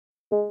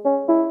Hello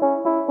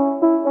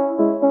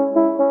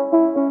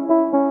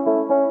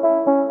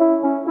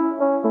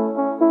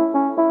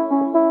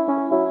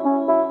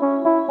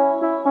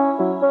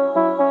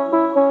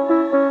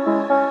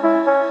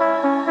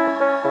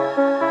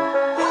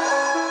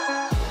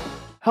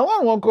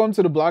and welcome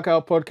to the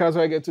Blackout Podcast,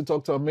 where I get to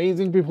talk to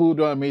amazing people who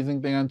do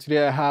amazing things. And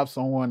today I have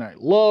someone I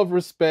love,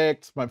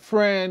 respect, my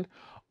friend,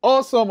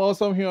 awesome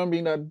human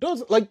being that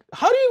does, like,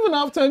 how do you even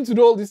have time to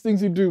do all these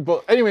things you do?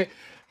 But anyway,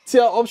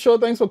 Tia Upshaw,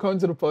 thanks for coming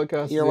to the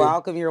podcast. You're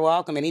welcome. You're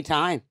welcome.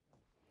 Anytime.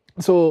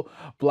 So,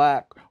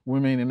 Black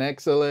Women in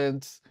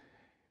Excellence,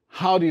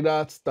 how did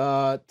that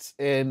start?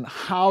 And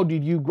how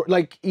did you grow?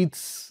 Like,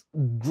 it's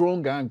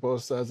grown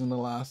gangbusters in the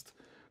last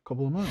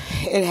couple of months.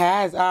 It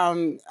has.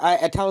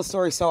 I tell a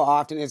story so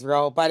often,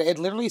 Israel, but it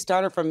literally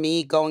started from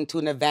me going to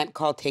an event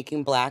called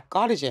Taking Black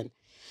Gottingen.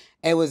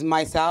 It was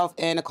myself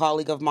and a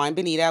colleague of mine,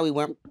 Benita. We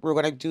were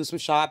going to do some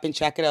shop and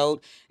check it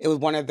out. It was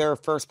one of their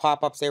first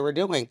pop-ups they were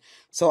doing.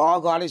 So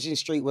all Gottingen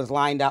Street was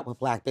lined up with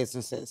Black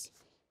businesses.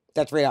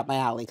 That's right up my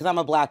alley because I'm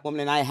a Black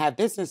woman and I have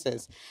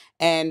businesses.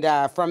 And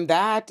from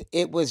that,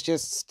 it was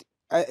just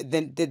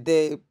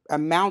the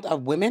amount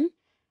of women,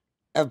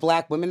 of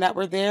Black women that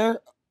were there,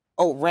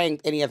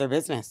 outranked any other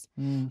business.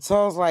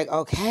 So I was like,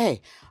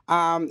 okay.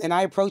 And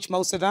I approached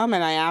most of them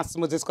and I asked them,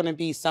 was this going to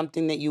be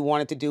something that you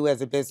wanted to do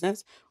as a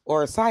business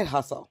or a side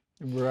hustle?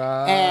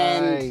 Right.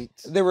 And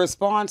the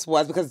response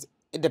was, because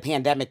the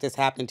pandemic, this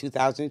happened in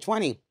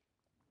 2020.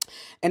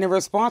 And the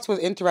response was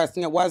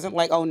interesting. It wasn't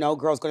like, oh no,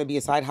 girl's going to be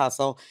a side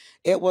hustle.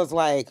 It was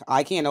like,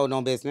 I can't own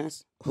no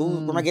business. Where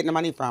am I getting the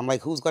money from?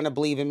 Like, who's going to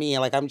believe in me?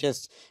 Like, I'm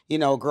just,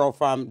 a girl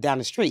from down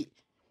the street.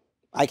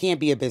 I can't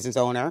be a business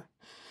owner.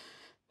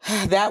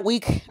 That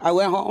week, I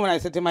went home and I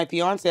said to my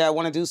fiance, I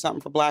want to do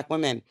something for Black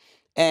women.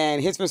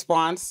 And his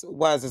response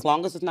was, as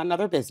long as it's not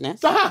another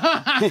business. He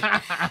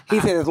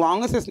said, as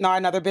long as it's not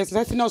another business.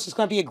 I said, no, it's just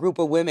going to be a group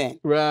of women.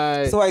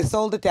 Right. So I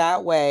sold it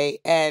that way.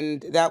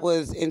 And that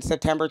was in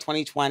September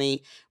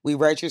 2020. We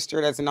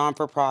registered as a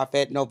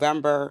non-for-profit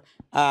November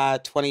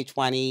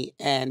 2020.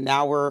 And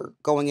now we're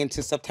going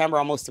into September,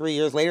 almost 3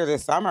 years later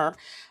this summer.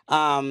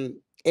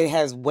 It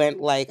has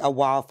went like a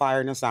wildfire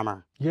in the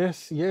summer.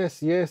 Yes.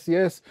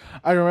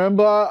 I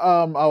remember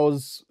I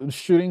was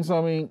shooting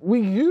something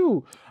with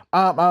you.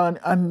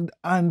 And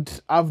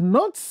I've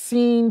not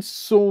seen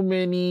so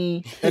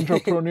many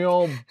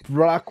entrepreneurial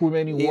Black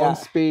women in one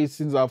space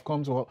since I've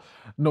come to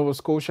Nova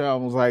Scotia. I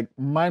was like,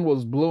 mine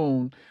was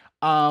blown.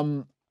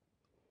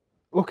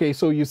 Okay,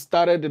 so you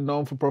started the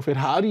non-for-profit.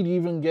 How did you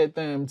even get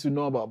them to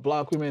know about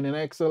Black Women in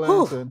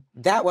Excellence?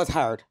 That was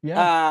hard.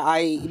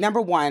 Yeah. Number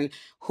one,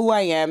 who I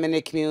am in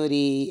the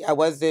community, I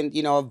wasn't,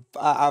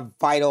 a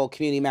vital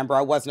community member.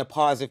 I wasn't a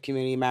positive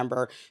community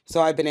member.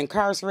 So I've been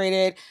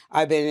incarcerated.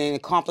 I've been in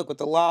conflict with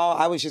the law.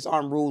 I was just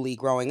unruly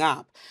growing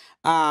up.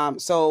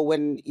 So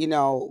when,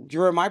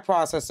 during my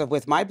process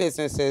with my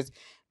businesses,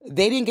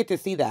 they didn't get to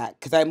see that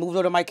because I moved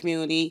out of my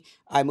community.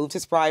 I moved to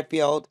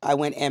Spryfield. I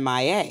went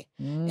MIA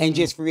and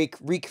just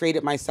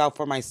recreated myself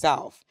for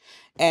myself.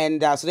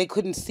 And so they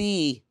couldn't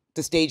see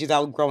the stages I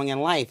was growing in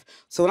life.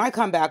 So when I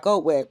come back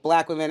out with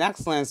Black Women in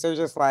Excellence, they're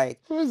just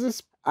like, who is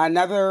this?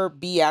 Another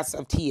BS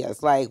of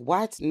Tia's. Like,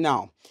 what?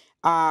 No.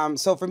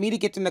 So for me to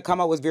get them to come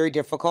out was very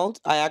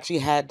difficult. I actually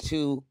had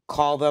to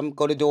call them,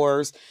 go to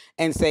doors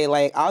and say,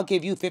 like, I'll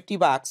give you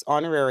 $50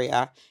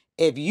 honoraria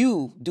if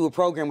you do a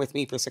program with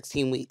me for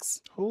 16 weeks.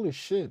 Holy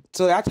shit.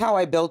 So that's how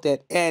I built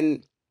it.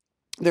 And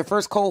the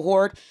first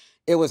cohort,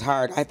 it was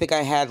hard. I think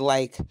I had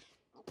like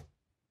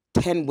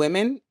 10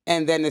 women,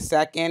 and then the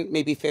second,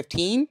 maybe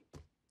 15.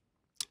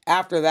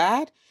 After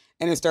that,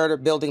 and it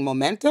started building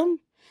momentum,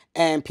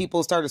 and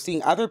people started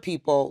seeing other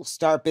people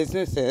start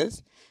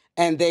businesses,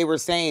 and they were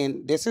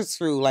saying, this is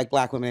through like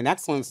Black Women in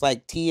Excellence,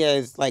 like Tia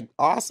is like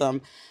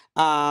awesome.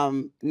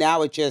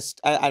 Now it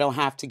just, I don't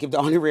have to give the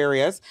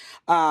honorarias.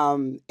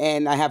 And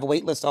I have a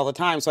wait list all the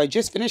time. So I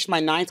just finished my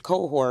 9th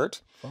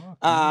cohort.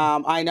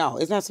 I know.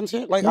 Isn't that some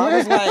shit? Like, I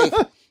was like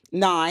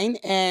 9.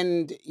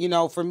 And,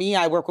 for me,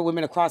 I work with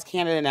women across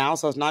Canada now.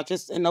 So it's not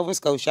just in Nova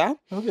Scotia.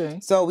 Okay.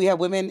 So we have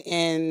women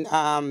in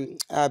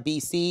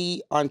BC,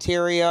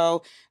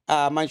 Ontario,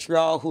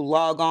 Montreal who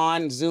log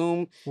on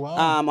Zoom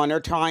on their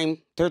time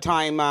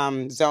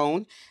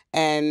zone.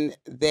 And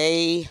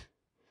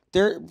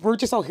we're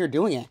just out here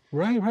doing it.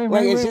 Right.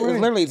 It's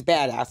literally, it's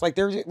badass. Like,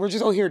 we're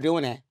just out here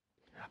doing it.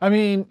 I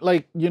mean,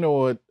 like,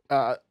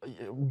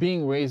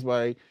 being raised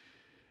by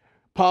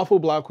powerful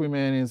Black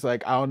women is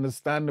like, I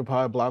understand the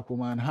power Black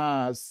woman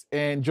has,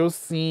 and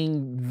just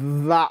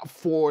seeing that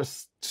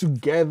force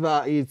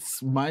together,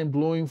 it's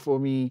mind-blowing for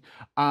me.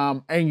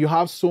 And you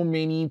have so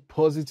many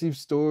positive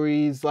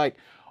stories, like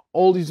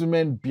all these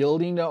women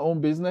building their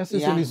own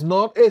businesses, and it's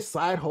not a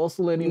side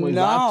hustle anymore. It's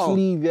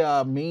actually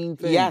their main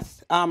thing.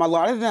 Yes. A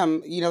lot of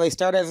them, they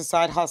started as a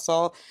side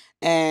hustle,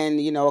 and,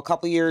 a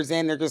couple years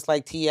in, they're just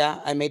like,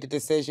 Tia, I made the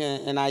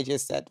decision, and I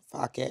just said,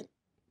 fuck it.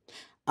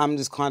 I'm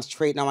just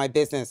concentrating on my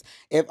business.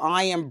 If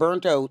I am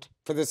burnt out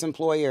for this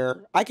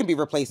employer, I can be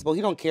replaceable.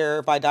 He don't care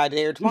if I die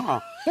today or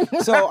tomorrow.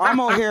 So I'm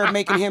out here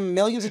making him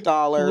millions of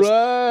dollars.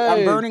 I'm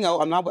Right. burning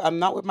out. I'm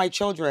not with my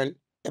children.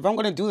 If I'm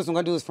going to do this, I'm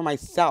going to do this for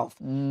myself,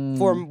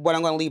 for what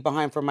I'm going to leave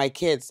behind for my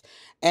kids.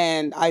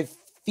 And I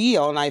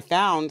feel, and I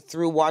found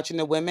through watching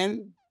the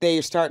women,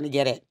 they're starting to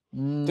get it.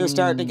 They're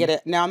starting to get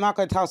it. Now, I'm not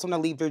going to tell someone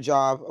to leave their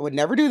job. I would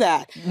never do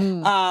that.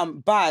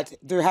 But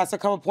there has to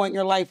come a point in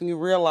your life when you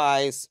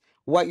realize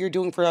what you're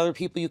doing for other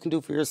people, you can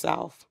do for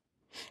yourself.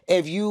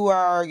 If you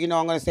are, you know,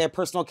 I'm going to say a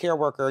personal care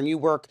worker, and you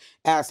work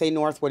at, say,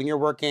 Northwood, and you're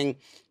working,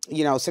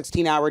 you know,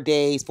 16-hour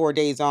days, 4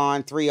 days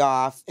on, 3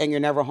 off, and you're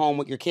never home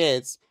with your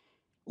kids,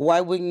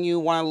 why wouldn't you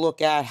want to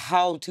look at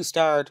how to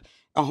start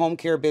a home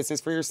care business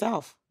for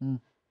yourself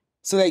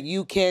so that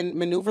you can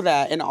maneuver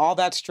that and all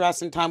that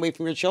stress and time away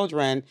from your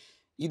children?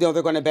 You know,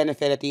 they're going to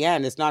benefit at the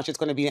end. It's not just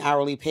going to be an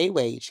hourly pay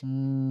wage.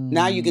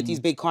 Now you get these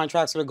big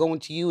contracts that are going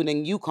to you, and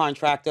then you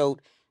contract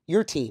out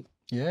your team.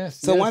 Yes.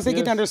 So once they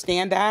get to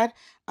understand that,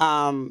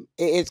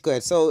 it's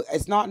good. So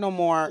it's not no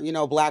more, you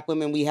know, Black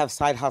women, we have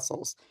side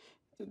hustles.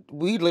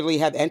 We literally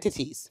have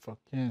entities.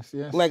 Yes,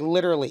 yes. Like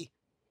literally.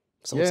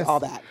 So it's all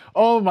that.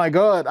 Oh my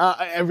God.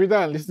 Every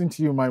time I listen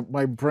to you,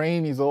 my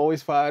brain is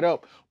always fired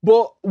up.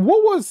 But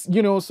what was,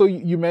 you know, so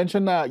you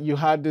mentioned that you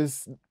had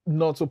this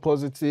not so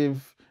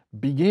positive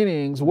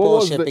beginnings. What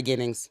Bullshit was the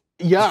beginnings.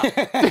 Yeah.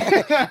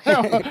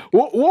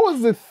 what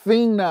was the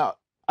thing that,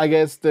 I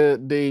guess,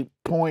 the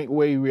point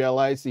where you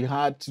realized you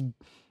had to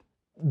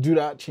do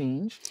that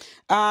change?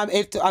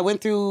 I went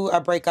through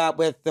a breakup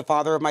with the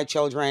father of my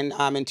children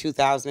in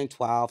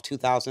 2012,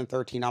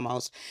 2013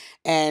 almost.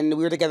 And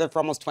we were together for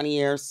almost 20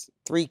 years,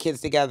 3 kids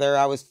together.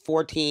 I was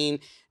 14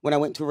 when I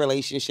went to a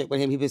relationship with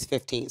him. He was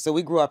 15. So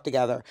we grew up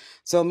together.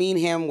 So me and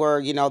him were,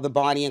 you know, the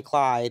Bonnie and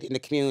Clyde in the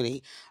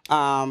community.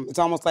 It's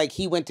almost like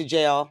he went to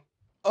jail.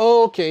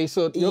 Oh, okay.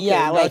 So, okay,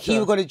 yeah, like gotcha. he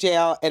would go to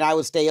jail and I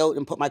would stay out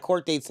and put my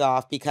court dates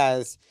off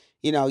because,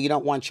 you know, you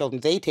don't want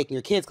children's aid taking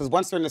your kids because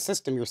once they're in the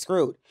system, you're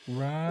screwed.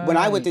 Right. When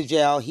I went to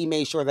jail, he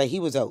made sure that he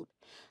was out.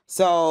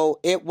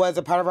 So it was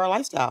a part of our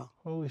lifestyle.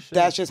 Holy shit.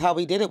 That's just how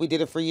we did it. We did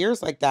it for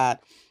years like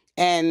that.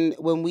 And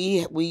when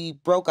we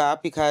broke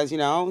up because, you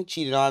know, he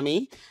cheated on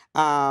me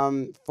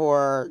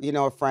for, you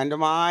know, a friend of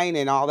mine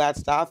and all that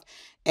stuff.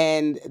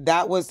 And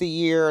that was the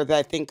year that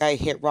I think I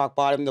hit rock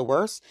bottom the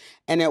worst.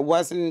 And it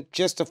wasn't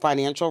just a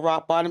financial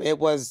rock bottom. It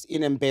was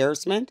an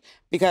embarrassment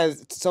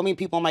because so many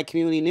people in my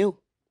community knew.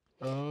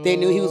 They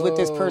knew he was with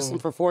this person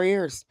for 4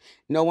 years.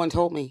 No one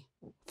told me.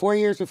 4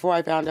 years before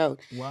I found out.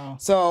 Wow.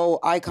 So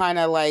I kind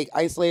of like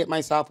isolated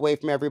myself away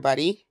from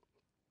everybody.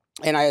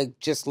 And I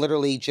just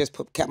literally just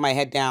kept my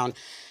head down.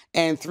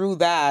 And through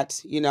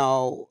that, you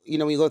know,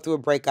 when you go through a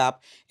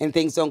breakup and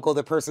things don't go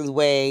the person's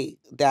way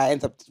that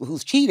ends up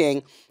who's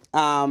cheating,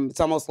 it's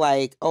almost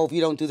like, oh, if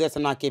you don't do this,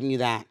 I'm not giving you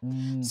that.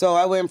 So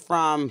I went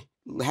from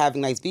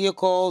having nice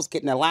vehicles,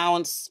 getting an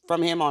allowance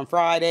from him on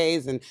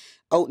Fridays and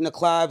out in the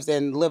clubs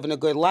and living a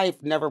good life,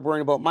 never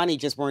worrying about money,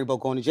 just worrying about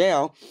going to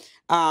jail,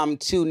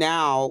 to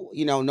now,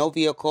 you know, no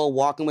vehicle,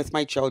 walking with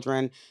my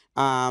children,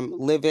 I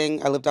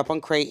lived up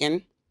on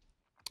Creighton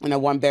in a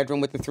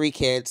 1-bedroom with the 3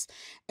 kids,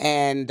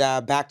 and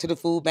back to the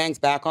food banks,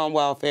 back on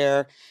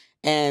welfare,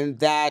 and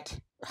that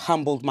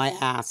humbled my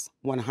ass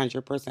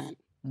 100%.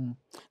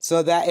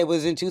 So that it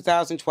was in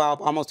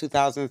 2012, almost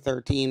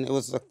 2013, it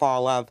was the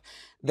fall of,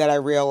 that I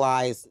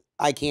realized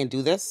I can't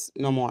do this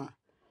no more.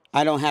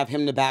 I don't have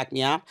him to back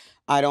me up.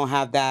 I don't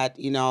have that,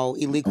 you know,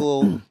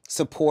 illegal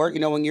support. You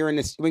know, when you're in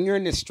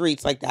the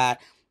streets like that,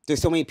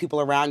 there's so many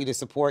people around you to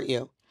support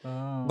you.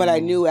 But I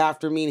knew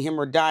after me and him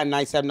were done, and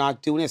I said I'm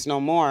not doing this no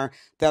more,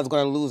 that I was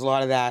going to lose a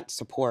lot of that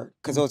support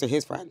because those are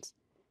his friends.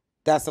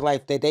 That's the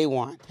life that they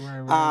want.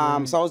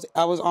 Right. So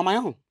I was on my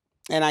own,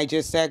 and I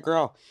just said,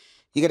 "Girl,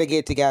 you got to get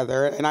it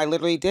together." And I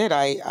literally did.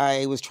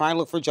 I was trying to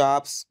look for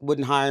jobs,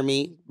 wouldn't hire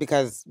me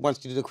because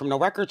once you do the criminal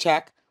record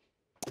check,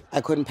 I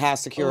couldn't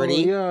pass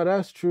security. Oh, yeah,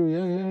 that's true.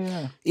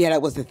 Yeah. Yeah,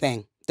 that was the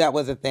thing. That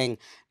was the thing.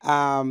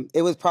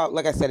 It was probably,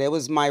 like I said, it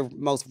was my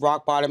most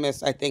rock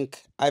bottomest I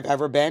think I've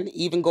ever been.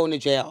 Even going to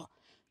jail,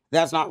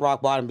 that's not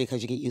rock bottom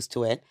because you get used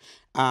to it.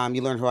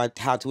 You learn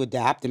how to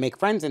adapt and make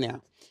friends in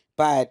there.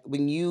 But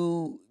when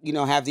you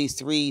know, have these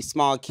 3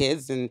 small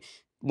kids, and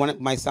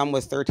my son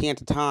was 13 at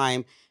the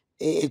time,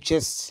 it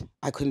just,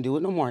 I couldn't do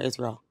it no more,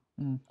 Israel.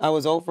 I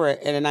was over it.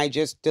 And then I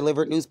just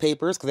delivered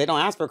newspapers because they don't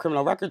ask for a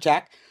criminal record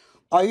check.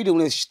 All you're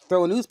doing is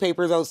throw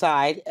newspapers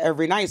outside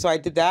every night. So I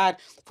did that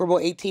for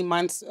about 18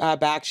 months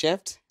back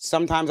shift.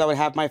 Sometimes I would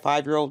have my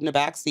 5-year-old in the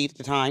back seat at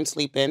the time,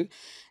 sleeping.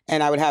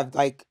 And I would have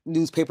like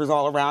newspapers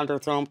all around her,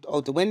 throw them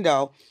out the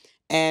window.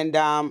 And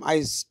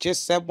I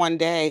just said one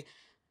day,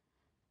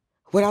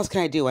 what else can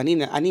I do? I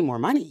need more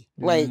money.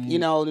 Like, you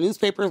know, the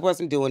newspapers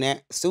wasn't doing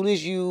it. As soon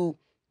as you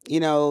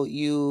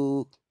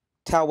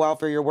tell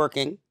welfare you're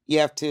working, you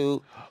have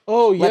to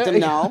let them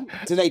know.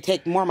 So they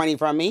take more money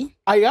from me.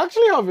 I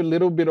actually have a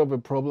little bit of a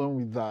problem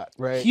with that,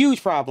 right?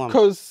 Huge problem.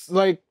 Because,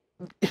 like,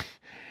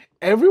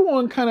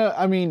 everyone kind of,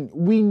 I mean,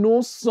 we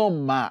know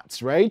some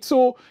maths, right?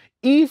 So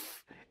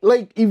if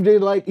like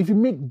if you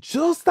make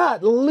just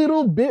that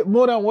little bit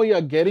more than what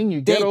you're getting,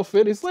 you get off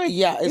it. It's like,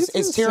 yeah,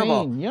 it's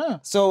terrible. Yeah.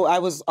 So I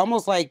was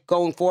almost like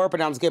going forward,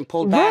 but I was getting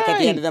pulled back at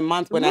the end of the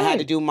month when I had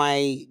to do my,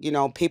 you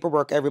know,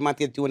 paperwork every month.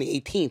 You had to do on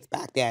the 18th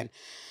back then.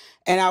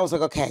 And I was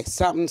like, okay,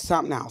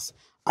 something else.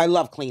 I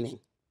love cleaning.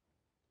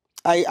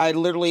 I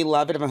literally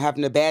love it. If I'm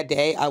having a bad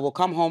day, I will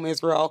come home,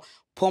 Israel,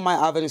 pull my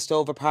oven and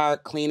stove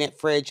apart, clean it,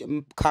 fridge,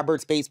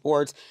 cupboards,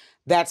 baseboards.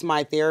 That's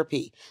my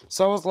therapy.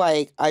 So I was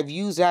like, I've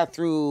used that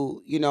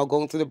through, you know,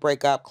 going through the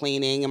breakup,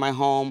 cleaning in my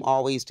home,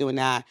 always doing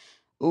that.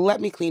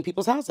 Let me clean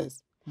people's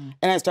houses.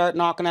 And I start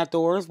knocking at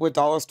doors with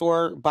dollar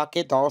store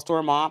bucket, dollar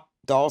store mop,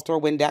 dollar store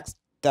Windex.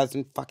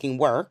 Doesn't fucking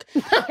work.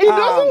 It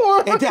doesn't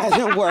work. It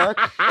doesn't work.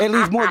 It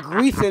leaves more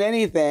grease than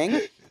anything.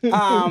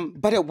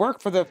 But it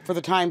worked for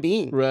the time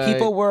being. Right.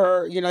 People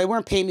were, you know, they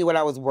weren't paying me what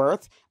I was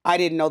worth. I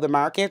didn't know the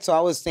market, so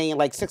I was saying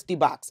like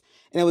 $60,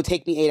 and it would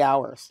take me 8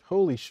 hours.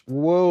 Holy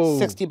whoa!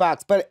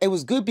 $60, but it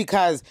was good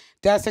because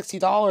that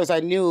 $60, I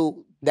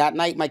knew that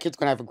night my kid's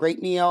gonna have a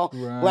great meal.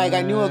 Right. Like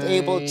I knew I was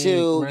able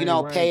to, you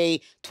know,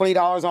 pay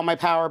 $20 on my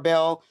power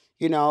bill.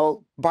 You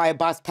know, buy a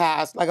bus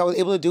pass. Like I was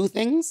able to do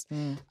things.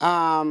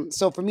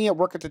 So for me, it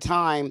worked at the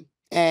time,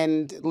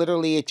 and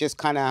literally it just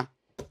kind of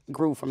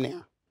grew from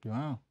there.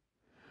 Wow.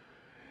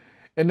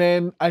 And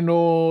then I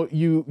know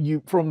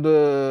you from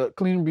the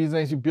cleaning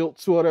business, you built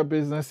 2 other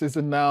businesses,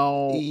 and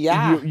now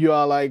you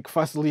are like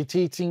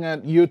facilitating,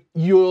 and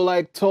you're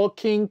like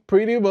talking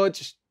pretty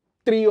much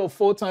 3 or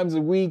 4 times a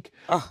week.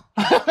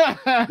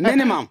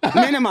 Minimum.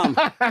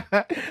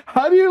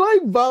 How do you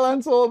like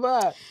balance all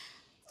that?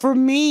 For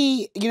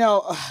me, you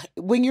know,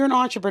 when you're an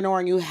entrepreneur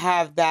and you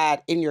have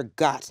that in your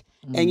gut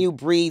and you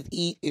breathe,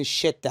 eat, and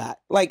shit that,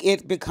 like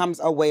it becomes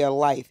a way of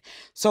life.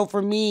 So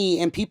for me,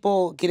 and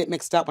people get it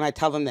mixed up when I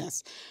tell them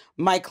this,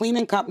 my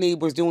cleaning company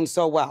was doing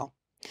so well.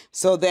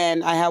 So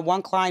then I had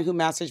one client who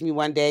messaged me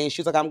one day and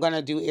she was like, I'm going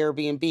to do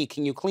Airbnb.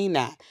 Can you clean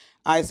that?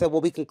 I said,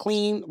 well, we can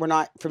clean. We're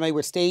not familiar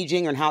with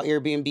staging and how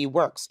Airbnb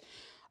works.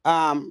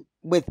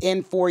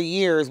 Within 4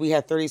 years, we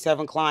had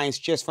 37 clients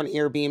just from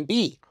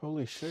Airbnb.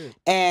 Holy shit.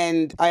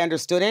 And I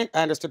understood it.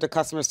 I understood the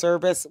customer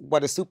service,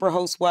 what a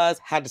superhost was,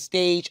 how to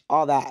stage,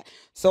 all that.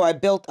 So I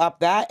built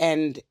up that.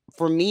 And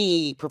for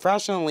me,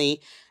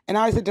 professionally, and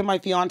I said to my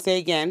fiance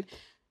again,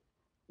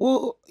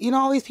 well, you know,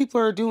 all these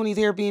people are doing these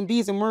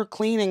Airbnbs and we're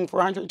cleaning for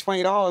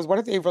 $120. What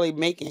are they really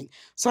making?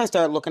 So I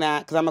started looking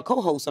at, because I'm a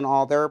co-host on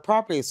all their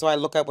properties. So I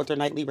look at what their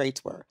nightly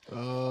rates were.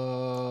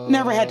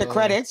 Never had the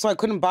credit, so I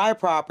couldn't buy a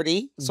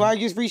property. So I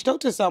just reached out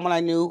to someone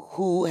I knew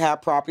who had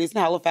properties in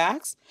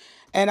Halifax.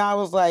 And I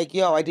was like,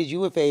 yo, I did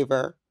you a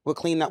favor. We'll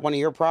clean up one of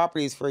your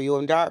properties for you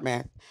in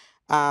Dartmouth.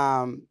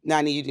 Now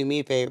I need you to do me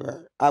a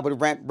favor. I would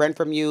rent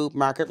from you,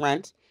 market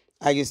rent.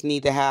 I just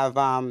need to have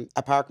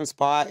a parking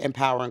spot and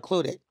power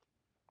included.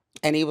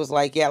 And he was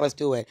like, yeah, let's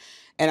do it.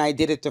 And I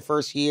did it the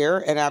first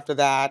year. And after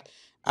that,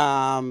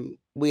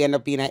 we ended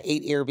up being at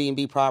 8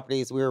 Airbnb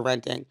properties we were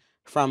renting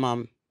from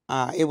them.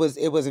 It was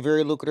a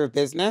very lucrative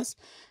business.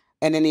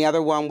 And then the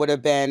other one would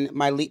have been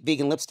my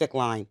vegan lipstick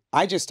line.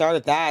 I just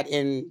started that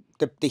in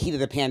the heat of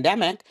the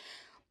pandemic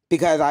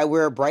because I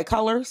wear bright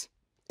colors.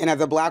 And as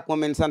a Black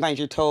woman, sometimes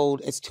you're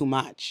told it's too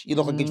much. You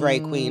look like a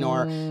drag queen,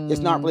 or it's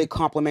not really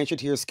complimentary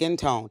to your skin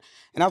tone.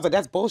 And I was like,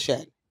 that's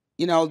bullshit.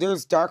 You know,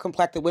 there's dark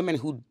complected women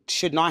who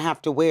should not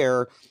have to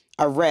wear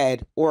a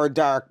red or a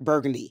dark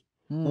burgundy.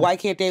 Why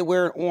can't they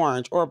wear an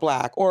orange or a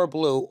black or a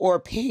blue or a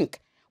pink?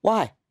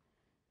 Why?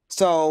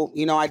 So,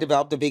 you know, I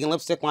developed a vegan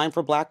lipstick line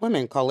for Black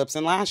women called Lips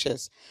and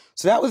Lashes.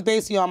 So that was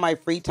basically on my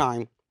free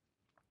time.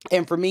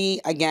 And for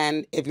me,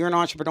 again, if you're an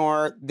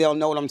entrepreneur, they'll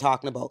know what I'm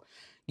talking about.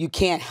 You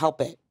can't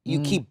help it.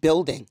 You keep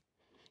building.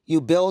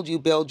 You build, you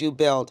build, you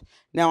build.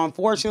 Now,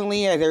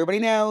 unfortunately, as everybody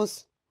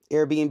knows,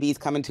 Airbnb's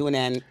coming to an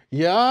end.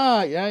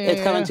 Yeah.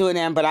 It's coming to an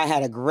end, but I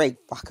had a great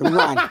fucking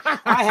run.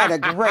 I had a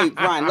great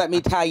run, let me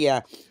tell you.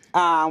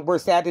 We're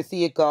sad to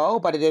see it go,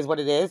 but it is what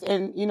it is.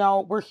 And, you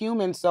know, we're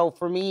human. So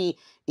for me,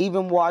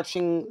 even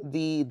watching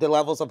the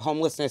levels of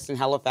homelessness in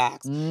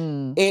Halifax,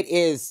 it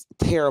is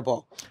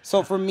terrible.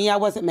 So for me, I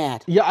wasn't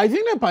mad. Yeah, I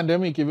think the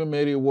pandemic even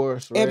made it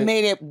worse,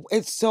 right?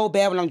 It's so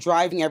bad when I'm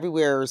driving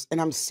everywhere and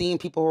I'm seeing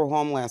people who are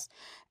homeless.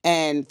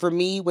 And for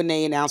me, when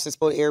they announced this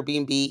about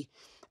Airbnb,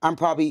 I'm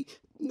probably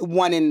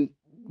one in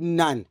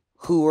none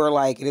who were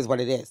like, it is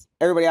what it is.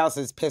 Everybody else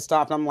is pissed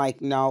off. And I'm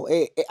like, no,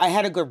 I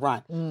had a good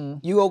run.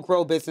 You go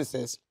grow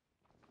businesses.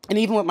 And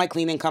even with my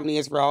cleaning company,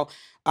 Israel,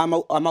 I'm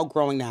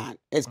outgrowing that.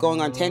 It's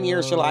going on 10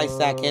 years, July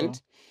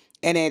 2nd.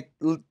 And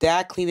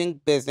that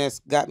cleaning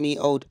business got me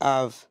out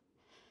of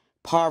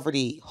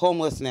poverty,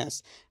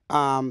 homelessness.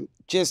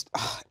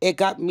 It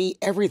got me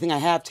everything I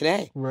have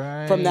today.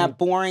 Right. From that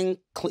boring,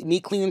 me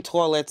cleaning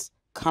toilets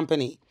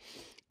company.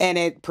 And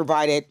it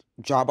provided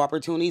job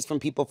opportunities from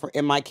people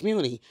in my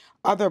community,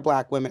 other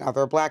Black women,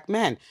 other Black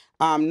men,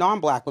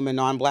 non-Black women,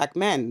 non-Black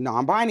men,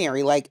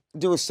 non-binary. Like,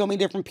 there were so many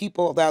different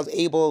people that I was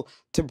able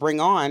to bring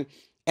on.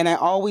 And I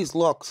always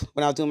looked,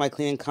 when I was doing my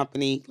cleaning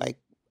company, like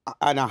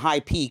on a high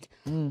peak,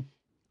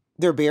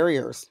 there are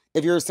barriers.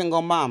 If you're a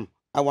single mom,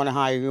 I want to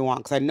hire you on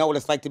because I know what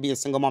it's like to be a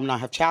single mom and not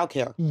have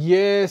childcare.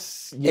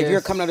 Yes. If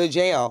you're coming out of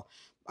jail,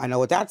 I know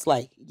what that's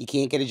like. You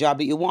can't get a job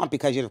that you want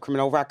because you have a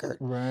criminal record.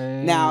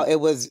 Right. Now,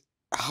 it was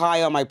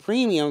high on my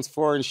premiums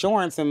for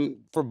insurance and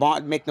for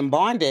make them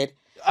bonded.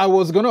 I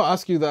was going to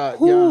ask you that.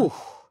 Whew. Yeah.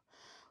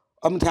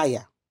 I'm going to tell you,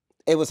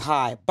 it was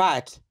high,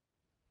 but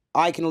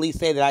I can at least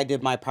say that I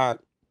did my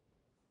part.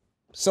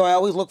 So I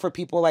always look for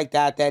people like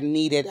that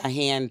needed a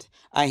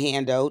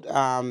handout,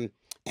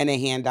 and a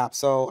hand up.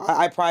 So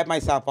I pride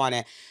myself on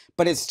it.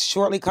 But it's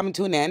shortly coming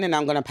to an end, and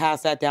I'm going to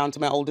pass that down to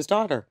my oldest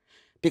daughter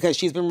because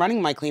she's been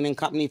running my cleaning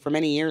company for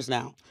many years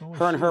now,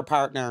 her and her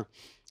partner,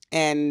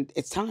 and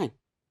it's time.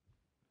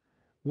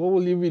 What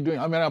will you be doing?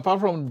 I mean, apart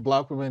from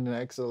Black Women in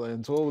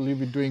Excellence, what will you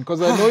be doing?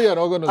 Because I know you're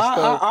not going to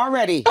start.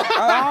 Already.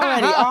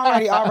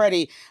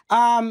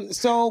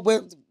 So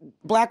with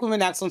Black Women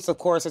in Excellence, of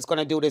course, it's going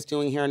to do what it's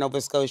doing here in Nova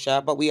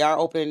Scotia, but we are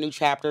opening a new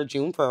chapter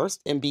June 1st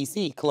in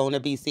BC, Kelowna,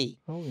 BC.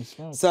 Holy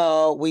smokes.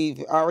 So we've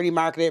already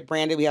marketed,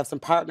 branded. We have some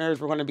partners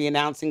we're going to be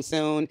announcing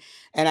soon.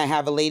 And I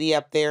have a lady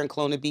up there in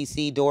Kelowna,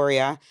 BC,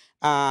 Doria,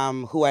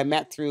 who I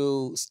met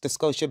through the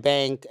Scotia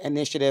Bank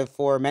initiative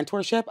for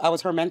mentorship. I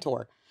was her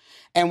mentor.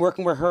 And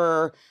working with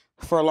her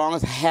for as long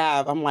as I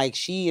have, I'm like,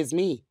 she is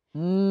me.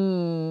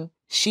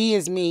 She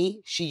is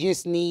me. She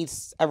just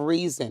needs a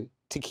reason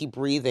to keep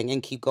breathing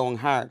and keep going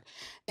hard.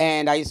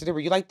 And I used to say,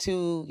 would you like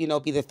to,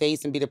 be the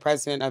face and be the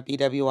president of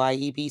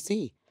BWIE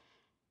BC?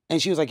 And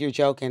she was like, you're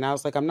joking. I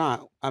was like, I'm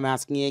not. I'm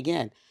asking you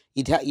again.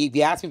 You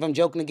ask me if I'm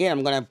joking again,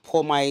 I'm going to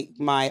pull my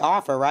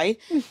offer, right?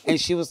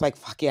 And she was like,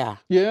 fuck yeah.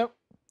 Yeah.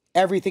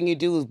 Everything you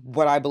do is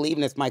what I believe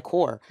in. It's my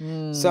core.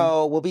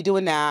 So we'll be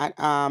doing that.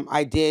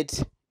 I did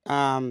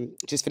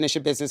just finish a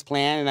business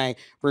plan and I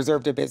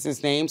reserved a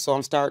business name. So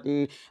I'm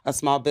starting a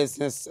small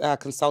business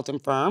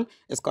consultant firm.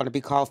 It's going to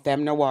be called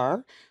Femme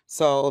Noir.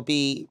 So it'll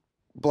be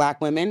Black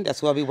women.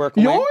 That's who I'll be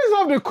working with. You always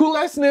have the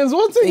coolest names.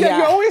 Once again,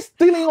 you're always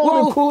stealing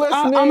all the coolest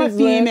names. I'm a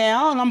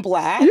female and I'm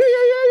Black.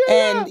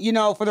 Yeah.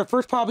 And, for the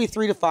first probably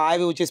 3 to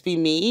 5, it would just be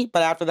me.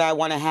 But after that, I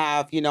want to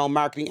have,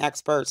 marketing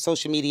experts,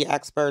 social media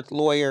experts,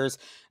 lawyers,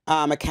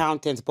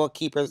 accountants,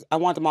 bookkeepers. I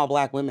want them all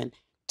Black women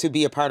to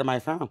be a part of my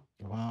firm.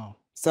 Wow.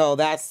 So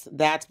that's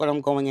what I'm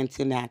going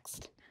into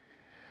next.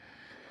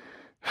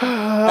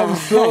 I'm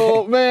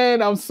so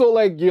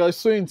you're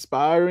so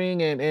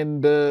inspiring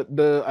and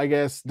the I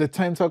guess the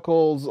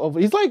tentacles of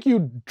it's like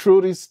you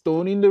throw this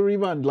stone in the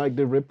river and like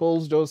the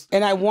ripples just.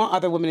 And I want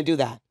other women to do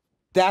that.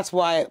 That's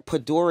why I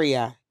put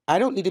Doria. I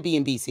don't need to be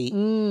in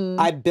BC.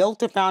 I built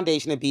the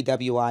foundation of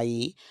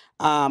BWIE.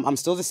 I'm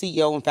still the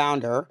CEO and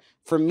founder.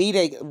 For me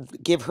to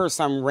give her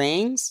some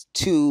reins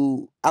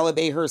to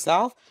elevate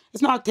herself,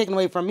 it's not taken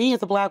away from me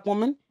as a Black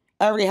woman.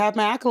 I already have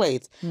my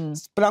accolades.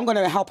 But I'm going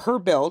to help her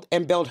build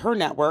her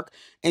network.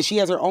 And she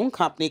has her own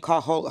company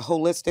called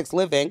Holistics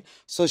Living.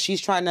 So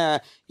she's trying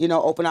to,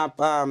 open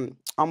up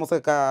almost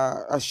like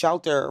a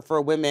shelter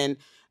for women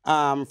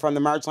from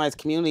the marginalized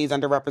communities,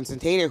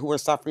 underrepresented, who are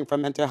suffering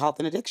from mental health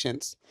and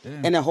addictions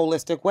in a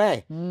holistic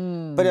way.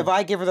 But if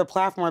I give her the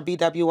platform at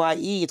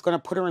BWIE, it's going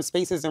to put her in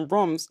spaces and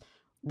rooms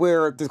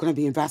where there's going to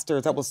be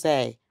investors that will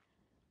say,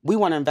 we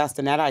want to invest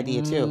in that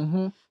idea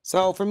too.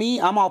 So for me,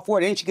 I'm all for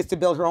it. And she gets to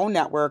build her own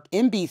network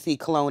in BC,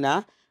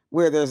 Kelowna,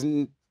 where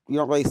you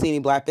don't really see any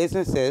Black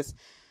businesses.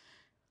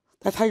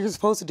 That's how you're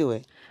supposed to do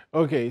it.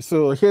 Okay,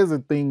 so here's the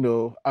thing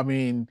though. I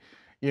mean,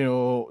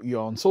 you're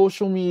on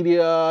social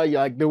media,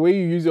 like the way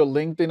you use your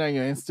LinkedIn and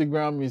your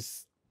Instagram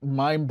is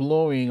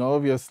mind-blowing,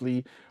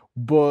 obviously.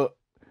 But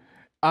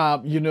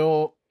you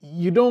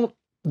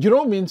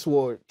don't mince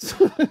words.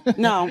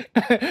 No.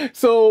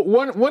 So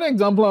one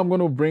example I'm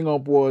going to bring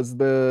up was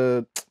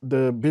the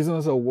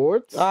business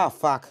awards. Oh,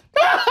 fuck.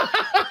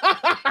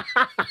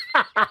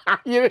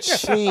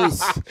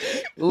 Jeez.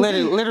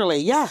 Literally,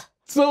 yeah.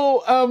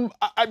 So,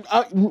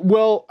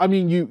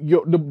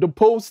 the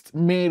post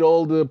made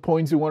all the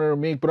points you wanted to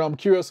make, but I'm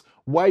curious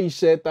why you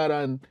shared that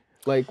and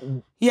like.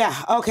 Yeah.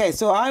 Okay.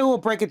 So I will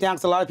break it down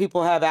because a lot of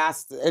people have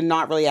asked and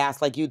not really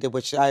asked like you did,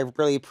 which I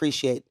really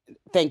appreciate.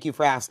 Thank you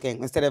for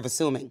asking instead of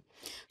assuming.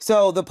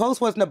 So the post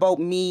wasn't about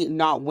me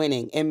not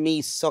winning and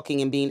me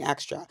sucking and being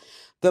extra.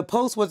 The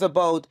post was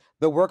about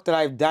the work that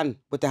I've done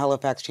with the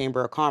Halifax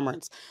Chamber of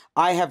Commerce.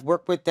 I have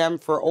worked with them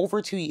for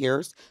over 2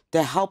 years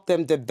to help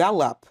them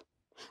develop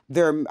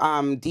their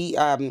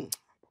DEIA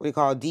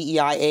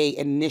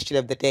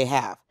initiative that they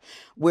have,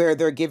 where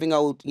they're giving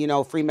out,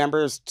 free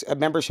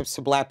memberships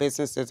to Black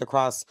businesses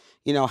across,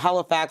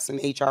 Halifax and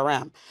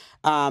HRM.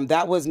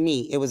 That was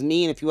me. It was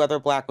me and a few other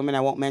Black women.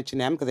 I won't mention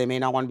them because they may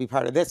not want to be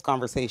part of this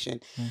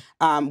conversation.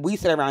 We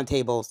sat around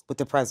tables with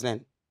the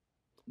president.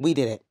 We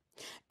did it.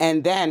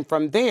 And then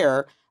from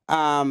there,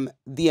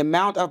 the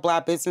amount of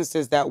Black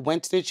businesses that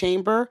went to the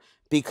chamber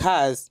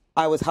because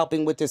I was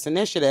helping with this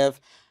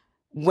initiative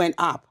went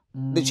up.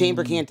 The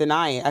chamber can't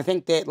deny it. I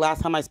think that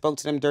last time I spoke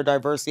to them, their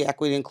diversity,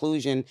 equity,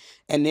 inclusion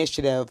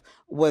initiative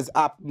was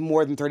up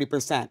more than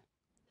 30%.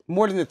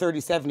 More than the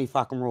 30-70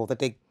 fucking rule that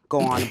they go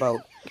on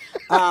about.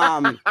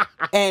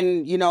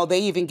 And, they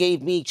even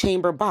gave me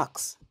chamber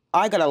bucks.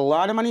 I got a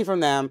lot of money from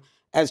them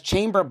as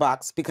chamber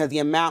bucks, because the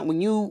amount,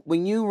 when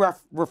you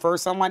refer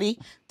somebody,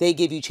 they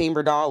give you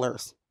chamber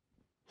dollars.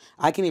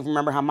 I can't even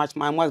remember how much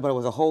mine was, but it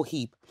was a whole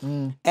heap.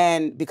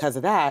 And because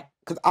of that,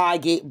 because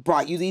I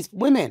brought you these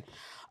women.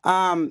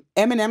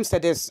 Eminem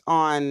said this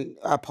on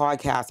a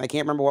podcast. I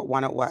can't remember what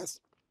one it was.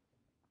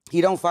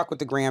 He don't fuck with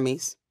the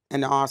Grammys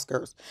and the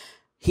Oscars.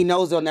 He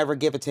knows they'll never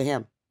give it to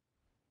him.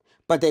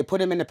 But they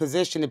put him in a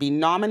position to be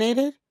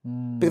nominated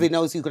because he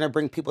knows he's going to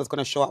bring people that's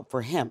going to show up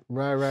for him.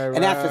 Right.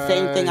 And that's the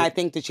same thing I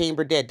think the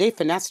chamber did. They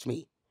finessed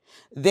me.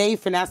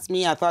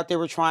 I thought they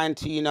were trying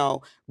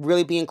to,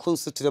 really be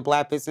inclusive to the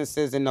Black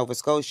businesses in Nova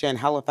Scotia and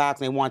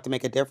Halifax, and they wanted to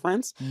make a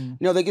difference.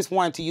 No, they just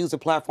wanted to use the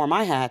platform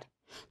I had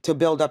to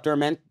build up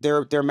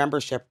their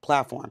membership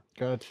platform.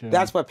 Gotcha.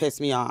 That's what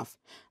pissed me off.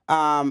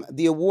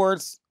 The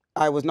awards,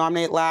 I was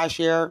nominated last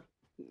year,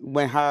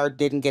 went hard,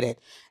 didn't get it.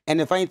 And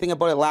the funny thing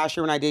about it, last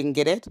year when I didn't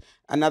get it,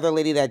 another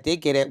lady that did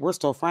get it, we're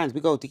still friends. We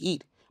go to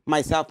eat.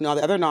 Myself and all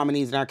the other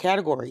nominees in our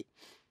category.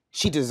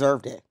 She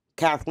deserved it.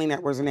 Kathleen,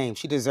 that was her name.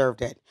 She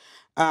deserved it.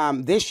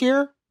 This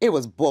year, it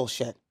was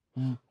bullshit.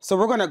 So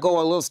we're going to go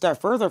a little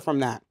step further from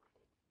that.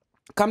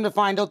 Come to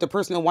find out, the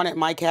person who won it in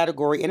my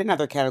category, in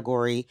another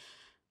category,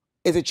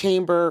 is a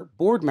chamber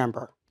board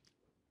member.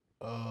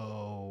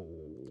 Oh.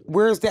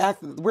 Where's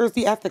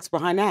the ethics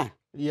behind that?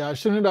 Yeah,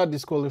 shouldn't that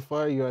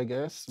disqualify you, I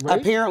guess? Right?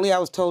 Apparently, I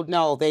was told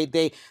no.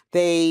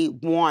 They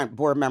want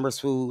board members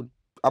who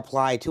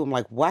apply to. I'm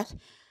like, what?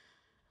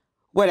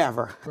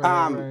 Whatever.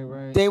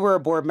 Right. They were a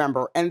board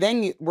member. And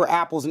then we're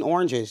apples and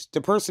oranges.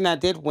 The person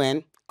that did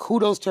win,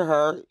 kudos to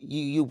her.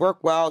 You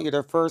work well. You're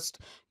the first,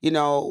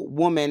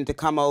 woman to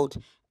come out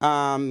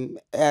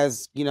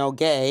as,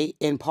 gay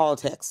in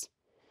politics.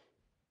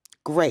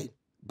 Great.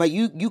 But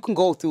you can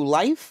go through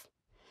life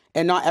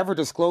and not ever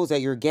disclose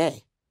that you're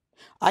gay.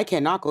 I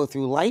cannot go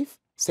through life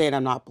saying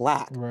I'm not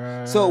Black.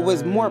 Right. So it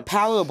was more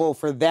palatable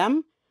for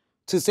them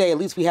to say, at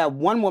least we have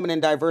one woman in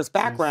diverse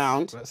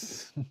background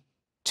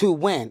to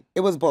win.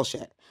 It was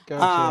bullshit.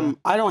 Gotcha.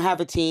 I don't have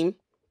a team.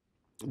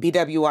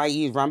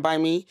 BWIE is run by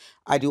me.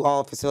 I do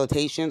all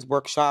facilitations,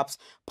 workshops,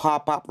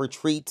 pop-up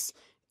retreats.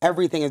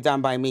 Everything is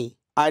done by me.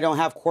 I don't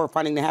have core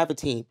funding to have a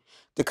team.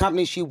 The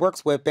company she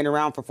works with been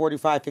around for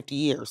 45, 50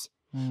 years.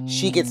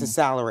 She gets a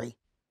salary.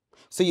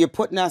 So you're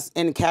putting us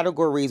in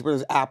categories where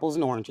there's apples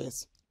and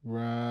oranges.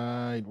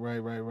 Right.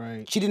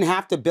 She didn't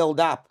have to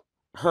build up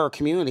her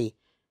community.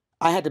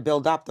 I had to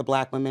build up the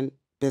Black women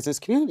business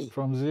community.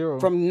 From zero.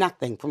 From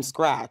nothing, from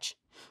scratch.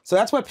 So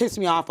that's what pissed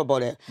me off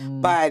about it.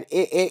 But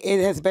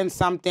it has been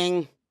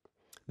something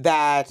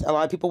that a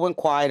lot of people went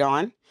quiet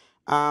on.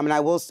 And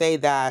I will say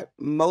that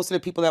most of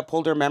the people that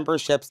pulled their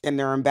memberships and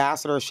their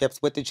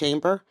ambassadorships with the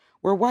chamber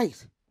were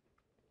white.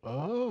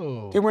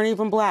 Oh. They weren't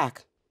even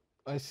Black.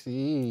 I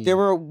see. There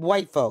were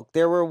white folk.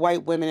 There were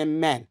white women and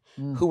men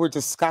who were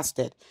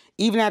disgusted.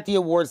 Even at the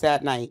awards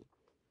that night,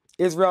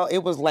 Israel, it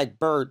was like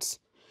birds.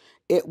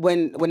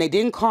 When they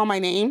didn't call my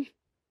name,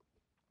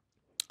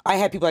 I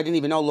had people I didn't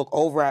even know look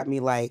over at me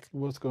like,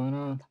 what's going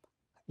on?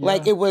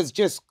 Like, it was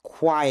just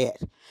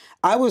quiet.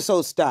 I was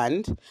so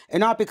stunned.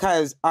 And not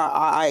because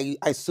I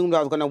assumed I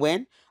was going to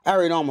win. I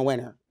already know I'm a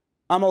winner.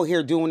 I'm out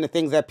here doing the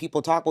things that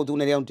people talk about doing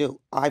that they don't do.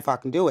 I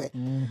fucking do it.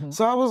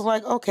 So I was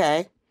like,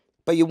 okay.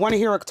 But you want to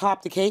hear a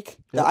top the cake?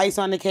 The ice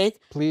on the cake?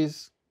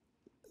 Please.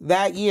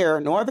 That year,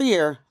 no other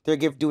year, they're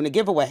doing a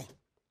giveaway.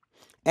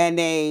 And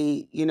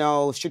they,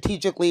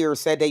 strategically or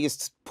said they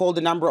just pulled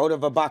a number out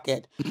of a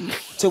bucket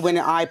to win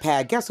an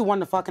iPad. Guess who won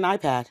the fucking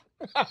iPad?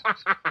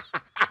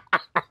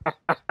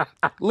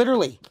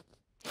 Literally.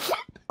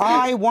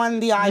 I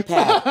won the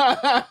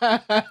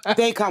iPad.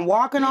 They come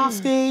walking off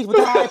stage with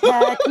the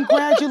iPad.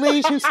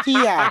 Congratulations,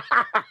 Tia.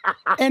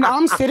 And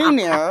I'm sitting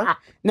there.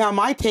 Now,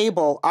 my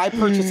table, I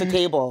purchased a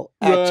table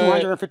at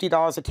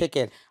 $250 a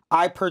ticket.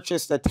 I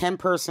purchased a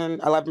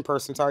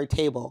 11-person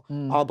table,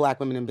 all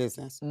Black women in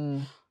business.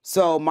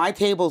 So my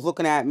table's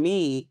looking at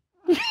me.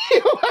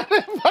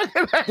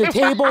 The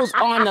tables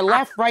on the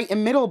left, right,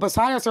 and middle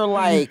beside us are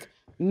like,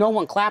 no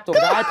one clapped over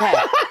the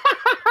iPad.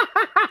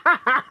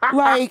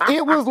 Like,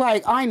 it was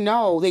like, I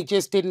know they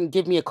just didn't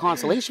give me a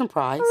consolation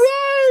prize.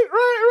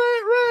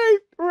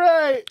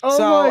 Right. Oh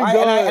so my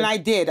God. And I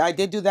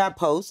did do that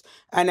post.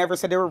 I never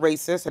said they were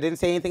racist. I didn't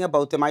say anything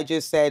about them. I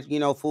just said,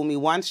 fool me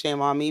once,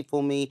 shame on me.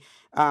 Fool me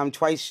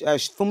twice.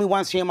 Fool me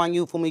once, shame on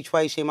you. Fool me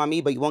twice, shame on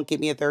me. But you won't get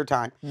me a third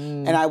time.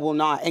 And I will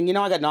not. And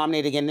I got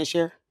nominated again this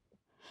year.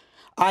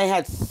 I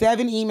had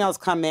 7 emails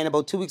come in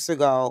about 2 weeks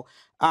ago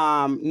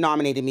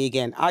nominating me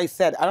again. I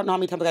said, I don't know how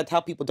many times I got to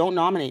tell people, don't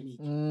nominate me.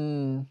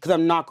 Because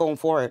I'm not going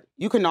for it.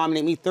 You can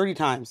nominate me 30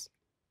 times.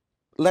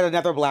 Let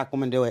another Black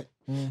woman do it.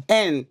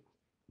 And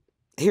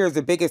here's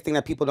the biggest thing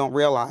that people don't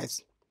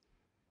realize.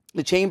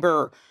 The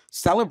chamber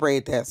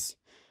celebrated this.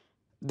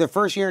 The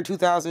first year in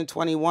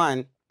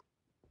 2021,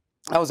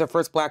 I was the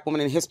first Black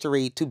woman in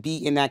history to be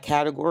in that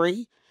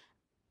category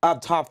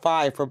of top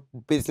 5 for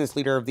Business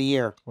Leader of the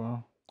Year.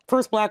 Wow.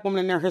 First Black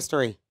woman in their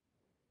history.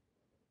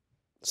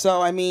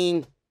 So, I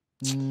mean,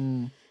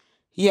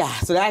 yeah,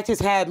 so that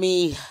just had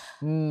me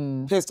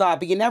pissed off.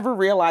 But you never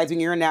realize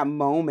when you're in that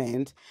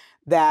moment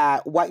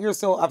that what you're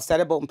so upset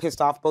about and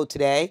pissed off about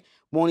today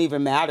won't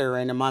even matter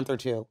in a month or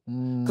two.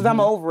 Because I'm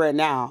over it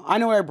now. I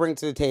know what I bring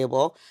to the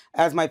table.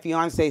 As my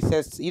fiance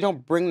says, you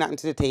don't bring nothing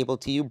to the table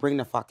till you bring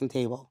the fucking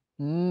table.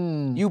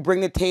 You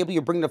bring the table,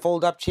 you bring the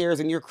fold-up chairs,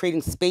 and you're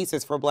creating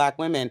spaces for Black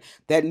women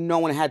that no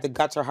one had the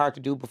guts or heart to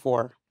do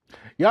before.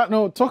 Yeah,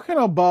 no, talking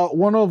about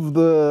one of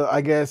the,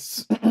 I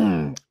guess,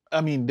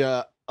 I mean,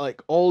 the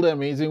like all the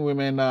amazing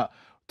women that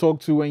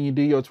talk to when you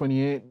do your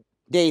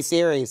 28-day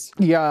series.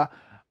 Yeah.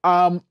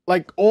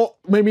 Like all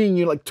maybe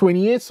you like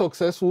 28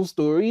 successful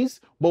stories,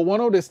 but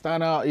one of the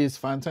standout is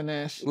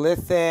Fantanesh.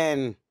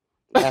 Listen.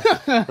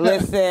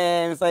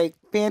 Listen, it's like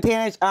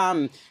Fantanish.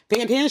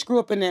 Fantanish grew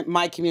up in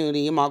my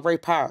community in Mulberry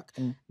Park.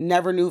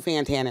 Never knew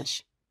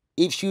Fantanish.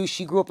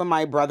 She grew up in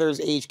my brother's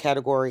age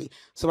category.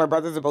 So my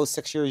brother's about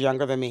 6 years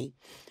younger than me.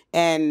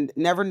 And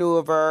never knew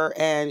of her.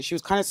 And she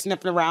was kind of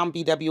sniffing around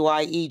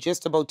BWIE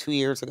just about 2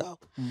 years ago.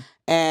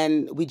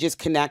 And we just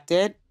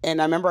connected.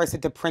 And I remember I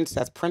said to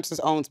Princess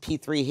owns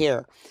P3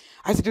 here.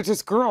 I said, there's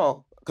this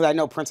girl, because I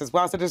know Princess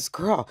well. I said, there's this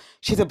girl.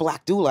 She's a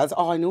Black doula. That's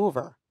all I knew of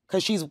her.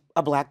 Because she's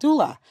a Black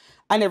doula.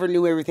 I never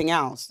knew everything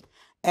else.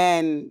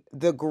 And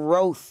the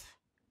growth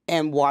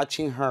and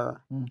watching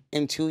her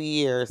in 2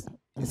 years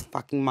is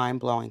fucking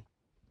mind-blowing.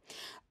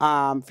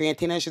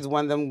 Fantanish is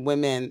one of them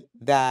women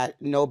that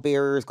no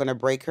barrier is going to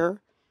break her.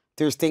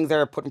 There's things that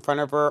are put in front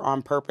of her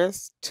on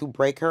purpose to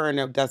break her, and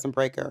it doesn't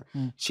break her.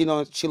 She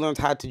learns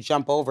how to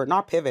jump over,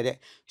 not pivot it.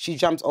 She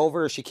jumps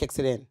over, or she kicks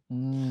it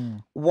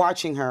in.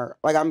 Watching her,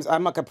 like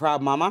I'm like a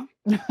proud mama.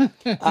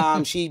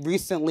 She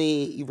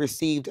recently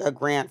received a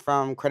grant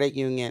from credit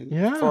union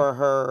for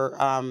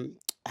her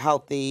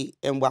healthy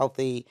and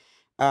wealthy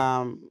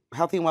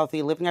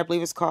living, I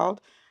believe it's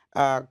called,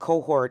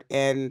 cohort.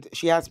 And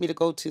she asked me to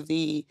go to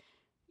the,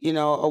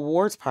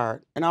 awards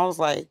part, and I was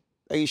like,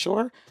 "Are you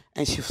sure?"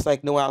 And she was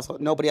like,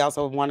 nobody else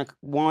would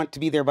want to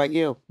be there but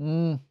you.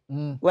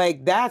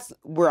 Like, that's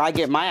where I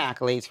get my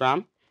accolades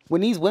from.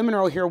 When these women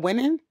are out here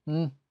winning,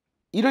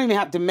 you don't even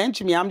have to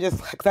mention me. I'm just,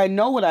 because I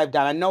know what I've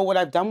done. I know what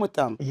I've done with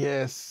them.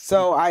 Yes.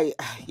 So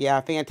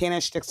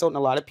Fantana sticks out in a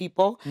lot of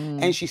people.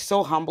 And she's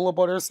so humble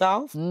about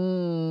herself.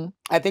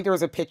 I think there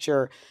was a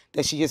picture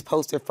that she just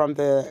posted from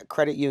the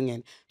credit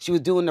union. She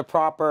was doing the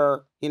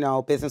proper,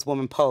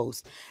 businesswoman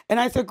pose. And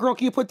I said, girl,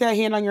 can you put that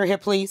hand on your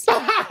hip, please?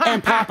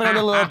 And pop it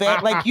a little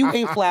bit. Like, you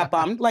ain't flat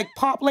bummed. Like,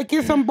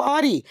 get some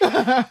body.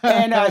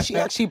 And she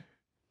actually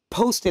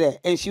posted it.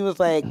 And she was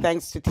like,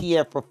 thanks to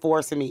Tia for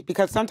forcing me.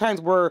 Because sometimes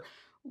we're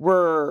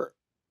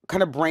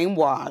kind of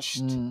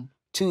brainwashed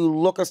to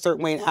look a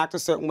certain way and act a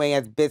certain way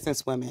as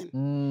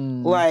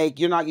businesswomen. Like,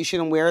 you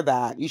shouldn't wear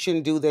that. You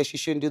shouldn't do this. You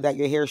shouldn't do that.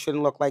 Your hair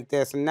shouldn't look like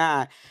this and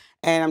that.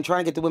 And I'm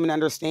trying to get the women to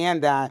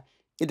understand that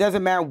it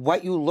doesn't matter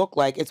what you look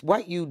like. It's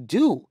what you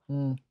do.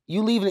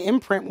 You leave an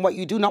imprint in what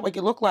you do, not what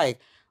you look like.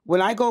 When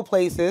I go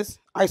places,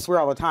 I swear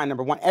all the time,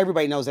 number one,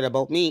 everybody knows it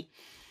about me.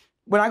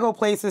 When I go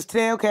places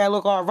today, okay, I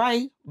look all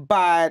right,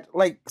 but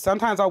like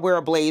sometimes I'll wear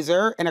a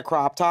blazer and a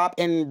crop top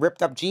and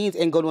ripped up jeans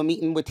and go to a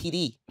meeting with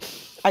TD.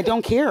 I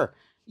don't care.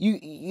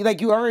 You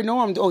already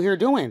know I'm here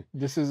doing.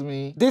 This is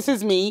me. This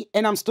is me,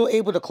 and I'm still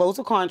able to close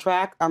a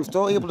contract. I'm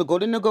still able to go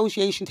to the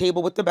negotiation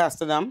table with the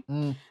best of them,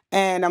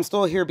 and I'm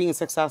still here being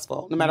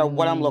successful, no matter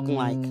what I'm looking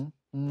like.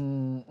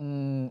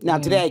 Now,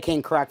 today I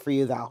came correct for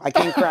you, though. I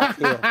came correct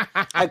for you.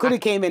 I could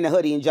have came in the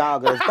hoodie and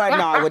joggers, but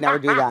no, I would never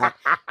do that.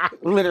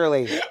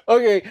 Literally.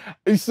 Okay,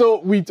 so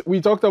we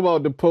talked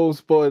about the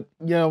post, but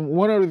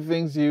one of the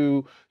things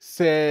you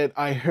said,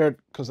 I heard,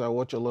 because I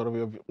watch a lot of all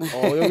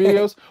your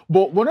videos,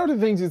 but one of the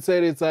things you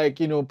said is like,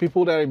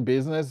 people that are in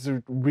business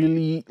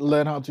really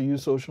learn how to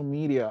use social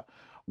media.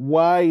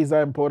 Why is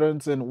that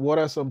important, and what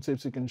are some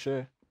tips you can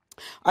share?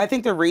 I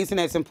think the reason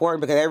it's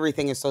important because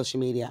everything is social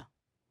media.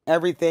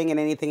 Everything and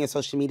anything is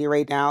social media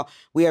right now.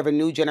 We have a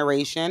new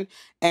generation.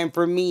 And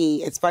for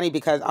me, it's funny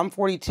because I'm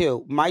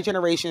 42. My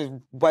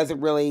generation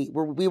wasn't really,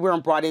 we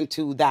weren't brought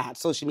into that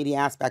social media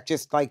aspect,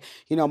 just like,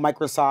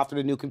 Microsoft or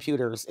the new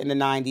computers in the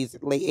 90s,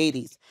 late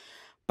 80s.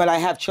 But I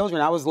have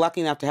children. I was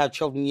lucky enough to have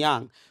children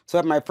young. So I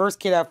had my first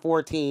kid at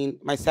 14,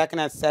 my second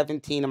at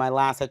 17, and my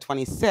last at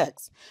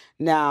 26.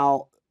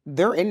 Now,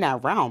 they're in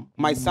that realm.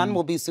 My son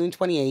will be soon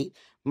 28.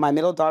 My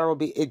middle daughter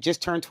it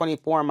just turned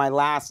 24, and my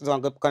last is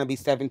going to be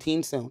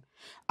 17 soon.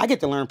 I get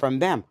to learn from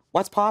them.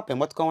 What's popping?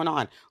 What's going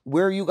on?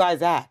 Where are you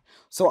guys at?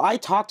 So I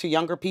talk to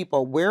younger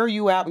people. Where are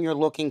you at when you're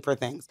looking for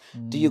things?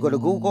 Do you go to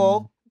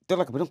Google? They're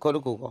like, we don't go to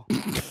Google.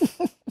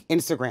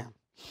 Instagram.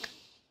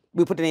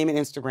 We put the name in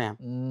Instagram.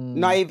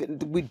 Not even,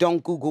 we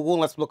don't Google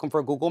unless we're looking for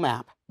a Google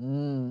map.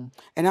 And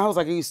I was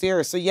like, are you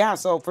serious?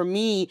 So for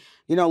me,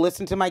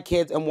 listen to my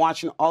kids and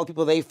watching all the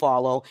people they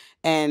follow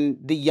and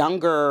the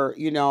younger,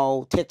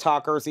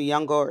 TikTokers, the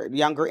younger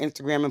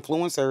Instagram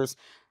influencers,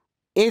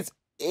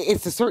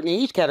 it's a certain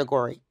age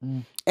category.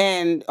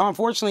 And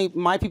unfortunately,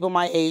 my people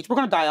my age, we're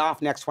going to die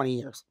off next 20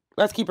 years.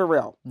 Let's keep it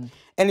real.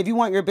 And if you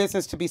want your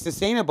business to be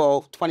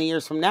sustainable 20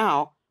 years from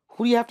now,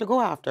 who do you have to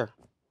go after?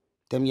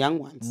 Them young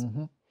ones.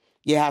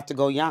 You have to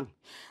go young.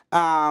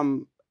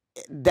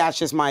 That's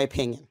just my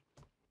opinion.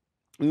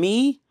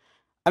 Me,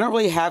 I don't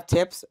really have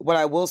tips. What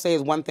I will say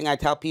is one thing I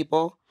tell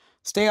people,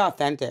 stay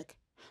authentic.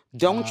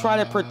 Don't try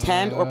to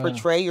pretend or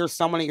portray you're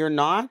someone that you're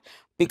not,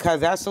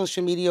 because that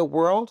social media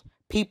world,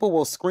 people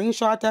will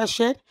screenshot that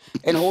shit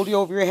and hold you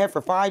over your head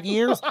for 5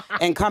 years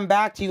and come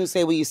back to you and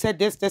say, well, you said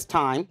this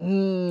time,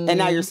 and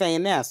now you're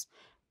saying this.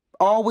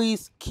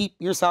 Always keep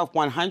yourself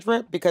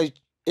 100, because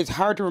it's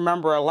hard to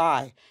remember a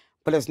lie,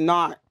 but it's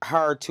not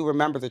hard to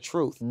remember the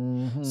truth.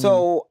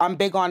 So I'm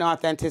big on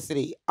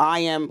authenticity. I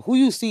am, who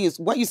you see is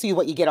what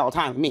you get all the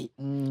time with me.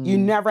 You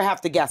never have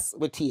to guess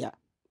with Tia.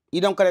 You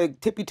don't gotta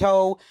tippy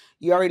toe.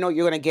 You already know what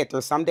you're gonna get.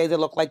 There's some days that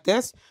look like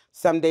this.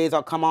 Some days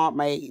I'll come out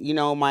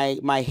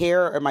my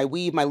hair or my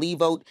weave, my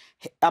leave out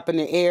up in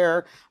the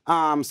air.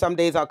 Some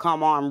days I'll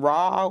come on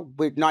raw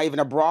with not even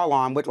a bra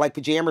on, with like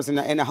pajamas and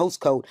a host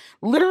coat.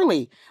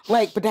 Literally,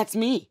 like, but that's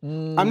me.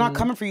 I'm not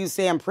coming for you to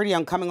say I'm pretty.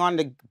 I'm coming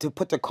on to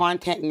put the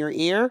content in your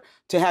ear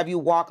to have you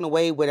walking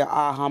away with an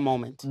aha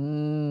moment.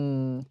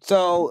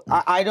 So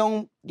I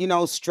don't,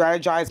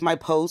 strategize my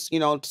posts.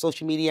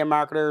 Social media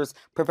marketers,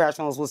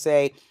 professionals will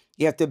say,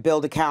 you have to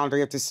build a calendar.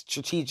 You have to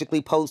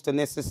strategically post and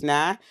this and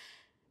that.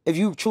 If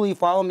you truly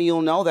follow me,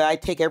 you'll know that I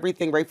take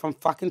everything right from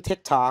fucking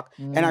TikTok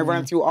and I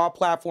run it through all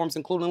platforms,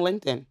 including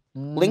LinkedIn.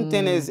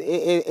 LinkedIn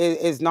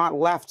is not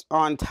left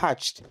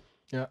untouched.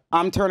 Yeah.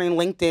 I'm turning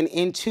LinkedIn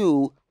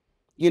into,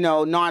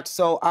 not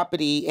so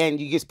uppity, and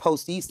you just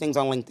post these things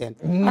on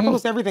LinkedIn. I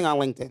post everything on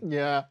LinkedIn.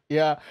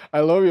 Yeah. I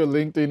love your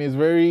LinkedIn. It's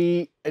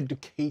very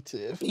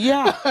educative.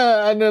 Yeah.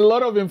 And a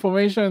lot of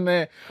information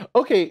there.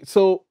 Okay,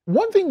 so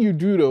one thing you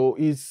do though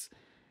is,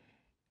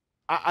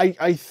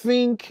 I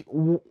think,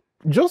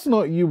 just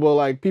not you, but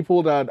like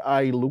people that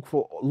I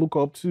look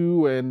up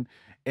to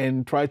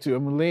and try to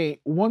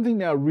emulate. One thing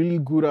they're really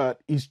good at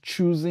is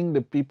choosing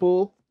the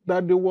people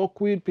that they work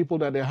with, people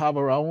that they have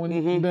around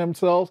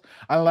themselves.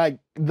 And like,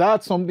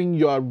 that's something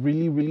you are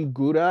really, really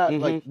good at.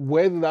 Like,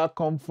 where did that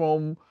come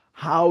from?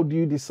 How do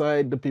you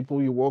decide the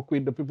people you work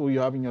with, the people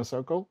you have in your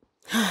circle?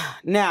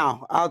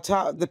 Now, I'll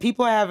talk, the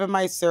people I have in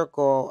my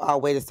circle,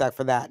 I'll wait a sec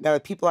for that. Now, the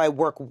people I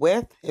work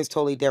with is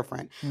totally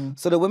different.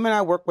 So the women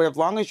I work with, as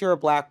long as you're a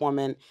Black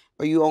woman,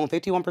 or you own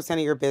 51% of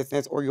your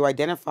business, or you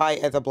identify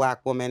as a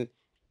Black woman,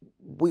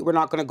 we're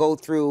not going to go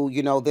through,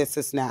 this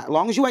and that. As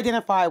long as you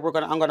identify, I'm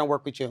going to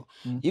work with you.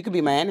 You can be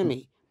my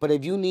enemy, but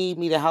if you need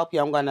me to help you,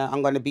 I'm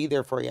going to be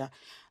there for you,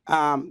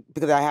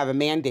 because I have a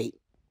mandate.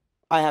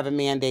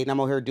 And I'm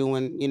out here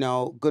doing,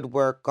 good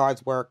work,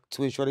 God's work,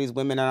 to ensure these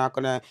women are not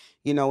going to,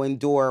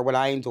 endure what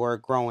I endure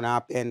growing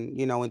up and,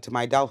 into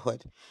my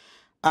adulthood.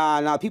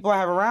 Now, people I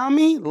have around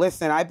me,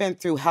 listen, I've been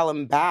through hell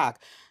and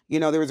back.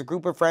 There was a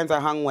group of friends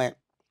I hung with,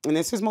 and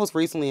this was most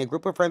recently, a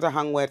group of friends I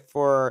hung with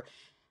for,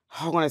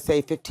 I want to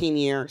say 15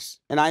 years.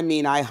 And I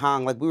mean, I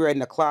hung, like, we were in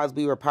the clubs,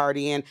 we were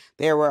partying.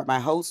 They were at my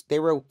host. They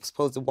were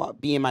supposed to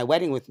be in my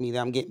wedding with me, that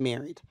I'm getting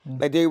married.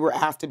 Like, they were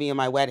asked to be in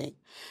my wedding.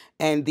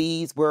 And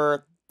these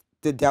were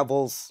the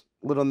devil's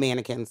little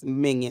minions.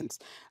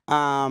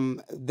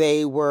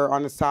 They were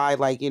on the side,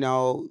 like,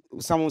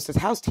 someone says,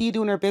 how's Tia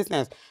doing her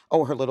business?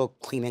 Oh, her little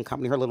cleaning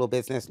company, her little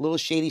business, little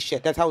shady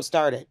shit. That's how it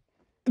started.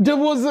 There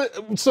was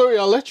sorry,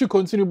 I'll let you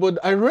continue, but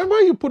I remember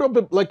you put up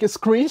a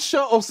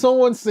screenshot of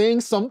someone saying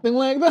something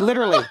like that.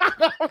 Literally.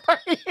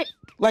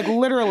 Like,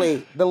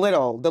 literally, the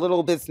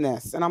little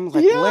business. And I'm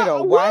like,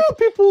 little, what? Why are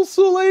people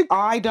so like...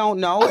 I don't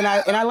know. And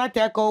I let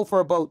that go for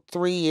about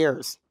 3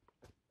 years.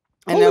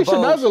 And holy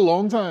shit, that's a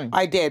long time.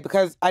 I did,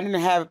 because I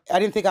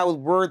didn't think I was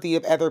worthy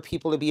of other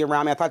people to be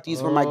around me. I thought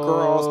these were my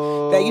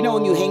girls. That,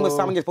 when you hang with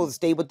someone, you're supposed to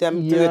stay with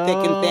them through the thick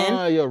and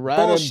thin. You're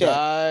Bullshit.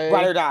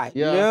 Ride or die.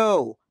 Yeah.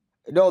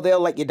 No, they'll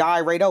let you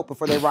die right out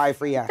before they ride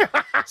for you.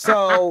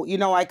 So,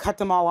 I cut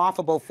them all off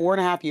about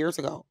 4.5 years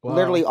ago. Wow.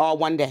 Literally all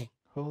one day.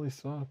 Holy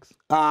smokes.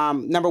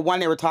 Number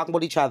one, they were talking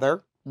about each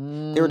other.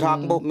 They were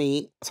talking about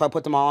me. So I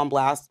put them all on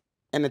blast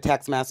in the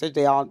text message.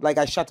 They all, like,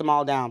 I shut them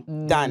all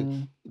down.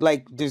 Done.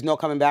 Like, there's no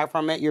coming back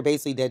from it. You're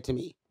basically dead to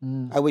me.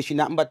 I wish you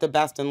nothing but the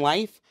best in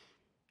life.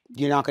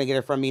 You're not going to get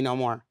it from me no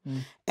more.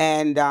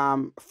 And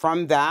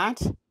from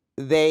that,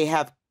 they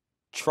have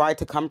tried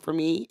to come for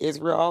me,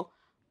 Israel.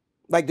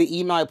 Like, the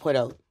email I put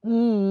out,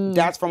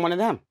 that's from one of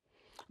them.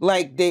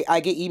 Like,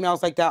 I get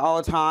emails like that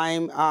all the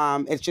time.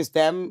 It's just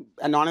them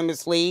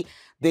anonymously.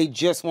 They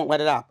just won't let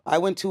it up. I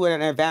went to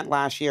an event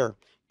last year.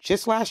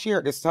 Just last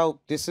year. This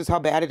is how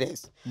bad it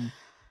is.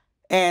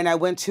 And I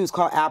went to, it's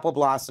called Apple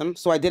Blossom.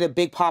 So I did a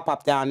big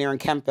pop-up down there in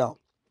Kempville.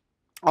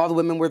 All the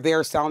women were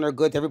there selling their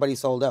goods. Everybody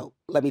sold out.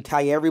 Let me tell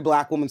you, every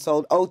Black woman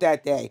sold out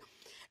that day.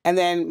 And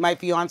then my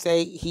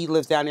fiance, he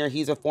lives down there.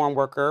 He's a foreign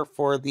worker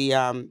for the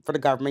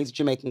government. He's a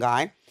Jamaican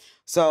guy.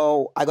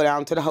 So I go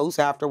down to the house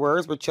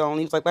afterwards. We're chilling.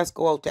 He was like, let's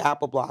go out to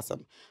Apple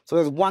Blossom. So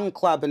there's one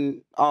club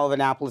in all of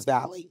Annapolis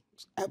Valley.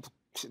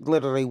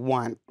 Literally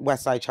one,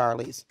 Westside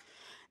Charlie's.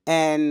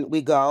 And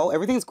we go.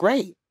 Everything's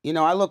great.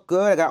 I look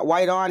good. I got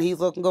white on. He's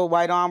looking good,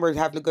 white on. We're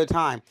having a good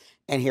time.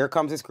 And here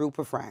comes this group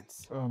of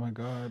friends. Oh, my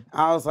God.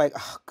 I was like,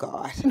 oh,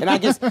 God. And I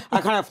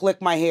kind of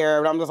flick my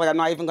hair. But I'm just like, I'm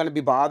not even going to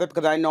be bothered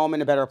because I know I'm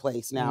in a better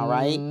place now,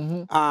 right?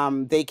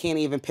 They can't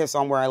even piss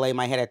on where I lay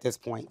my head at this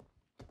point.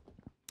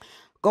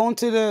 Going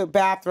to the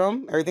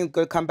bathroom, everything's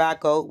good, come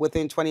back out.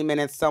 Within 20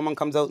 minutes, someone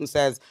comes out and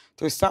says,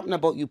 there's something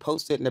about you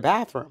posted in the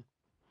bathroom.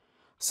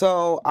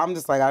 So I'm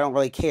just like, I don't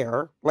really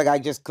care. Like,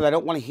 because I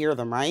don't want to hear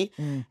them, right?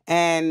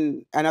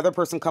 And another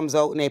person comes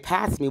out and they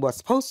pass me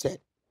what's posted.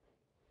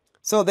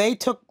 So they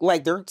took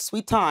like their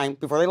sweet time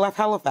before they left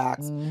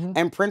Halifax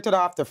and printed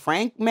off the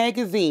Frank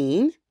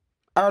Magazine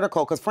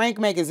article, because Frank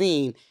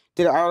Magazine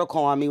did an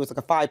article on me. It was like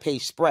a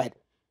 5-page spread,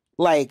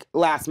 like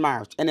last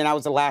March. And then I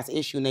was the last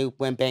issue and they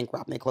went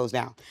bankrupt and they closed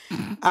down.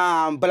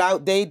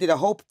 But they did a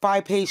whole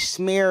 5-page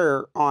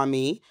smear on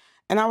me.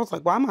 And I was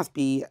like, well, I must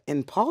be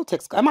in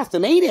politics. I must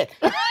have made it.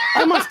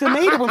 I must have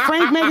made it. When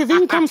Frank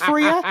Magazine comes for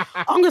you,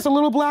 I'm just a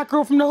little black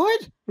girl from the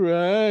hood.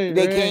 Right.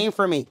 They came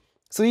for me.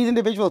 So these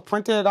individuals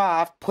printed it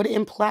off, put it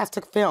in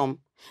plastic film,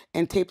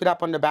 and taped it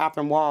up on the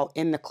bathroom wall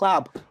in the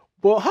club.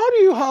 But how do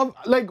you have,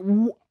 like,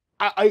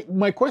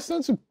 my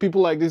question to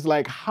people like this,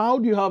 like, how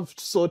do you have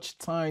such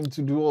time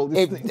to do all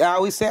these things?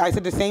 I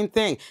said the same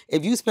thing.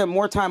 If you spent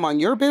more time on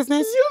your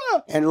business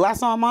and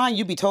less on mine,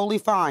 you'd be totally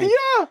fine.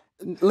 Yeah.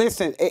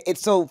 Listen,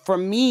 so for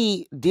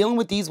me, dealing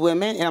with these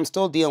women, and I'm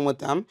still dealing with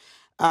them,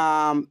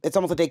 it's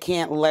almost like they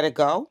can't let it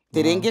go.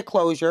 They didn't get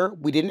closure.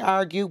 We didn't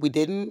argue. We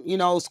didn't,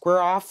 square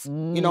off,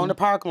 in the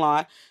parking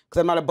lot, because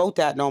I'm not about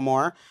that no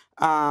more.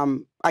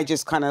 I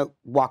just kind of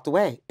walked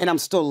away, and I'm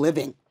still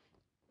living.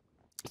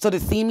 So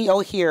to see me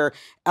out here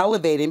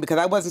elevating, because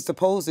I wasn't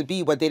supposed to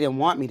be what they didn't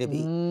want me to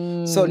be.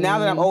 So now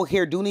that I'm out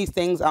here doing these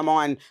things, I'm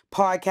on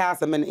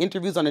podcasts, I'm in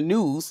interviews on the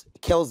news,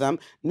 kills them,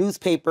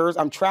 newspapers.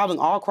 I'm traveling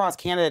all across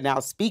Canada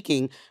now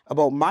speaking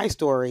about my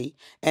story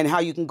and how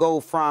you can go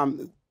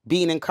from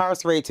being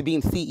incarcerated to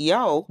being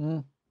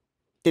CEO.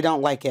 They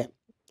don't like it.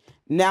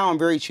 Now I'm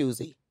very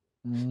choosy.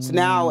 So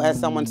now, as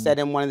someone said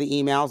in one of the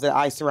emails, that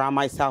I surround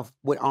myself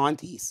with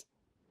aunties.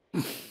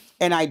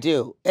 And I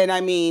do. And I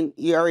mean,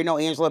 you already know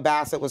Angela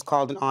Bassett was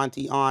called an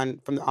auntie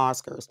from the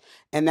Oscars.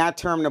 And that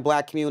term in the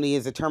Black community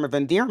is a term of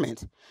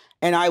endearment.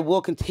 And I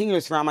will continue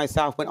to surround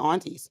myself with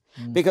aunties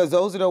because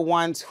those are the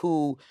ones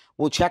who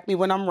will check me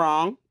when I'm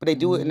wrong, but they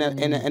do it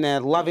in a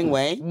loving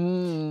way.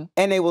 And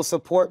they will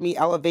support me,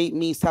 elevate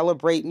me,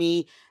 celebrate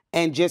me,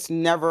 and just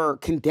never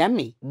condemn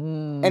me.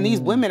 And these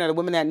women are the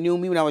women that knew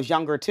me when I was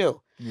younger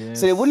too. Yes.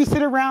 So they wouldn't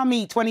sit around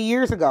me 20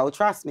 years ago,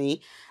 trust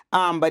me.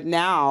 But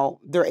now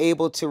they're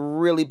able to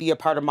really be a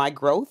part of my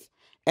growth.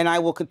 And I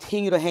will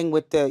continue to hang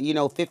with the,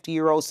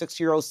 50-year-olds,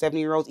 60-year-olds,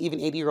 70-year-olds, even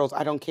 80-year-olds.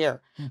 I don't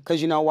care.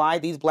 Because you know why?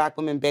 These Black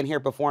women been here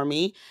before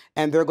me,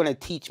 and they're going to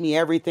teach me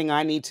everything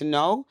I need to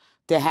know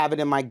to have it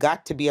in my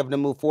gut to be able to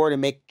move forward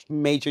and make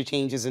major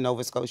changes in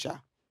Nova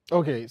Scotia.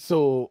 Okay,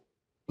 so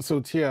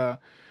Tia,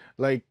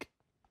 like,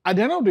 at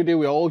the end of the day,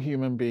 we're all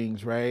human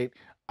beings, right?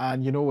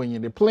 And when you're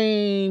in the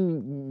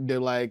plane, they're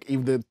like,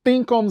 if the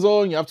thing comes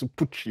on, you have to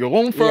put your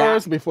own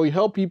first before you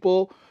help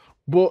people.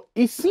 But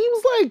it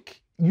seems like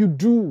you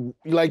do,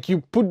 like you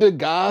put the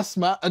gas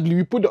mask,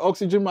 you put the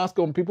oxygen mask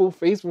on people's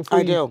face before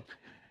I do.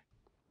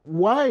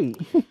 Why?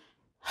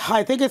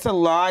 I think it's a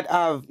lot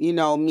of,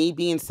 me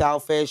being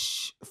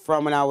selfish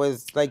from when I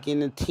was like in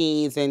the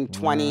teens and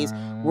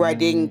 20s, where I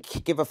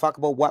didn't give a fuck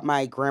about what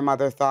my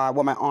grandmother thought,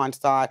 what my aunts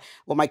thought,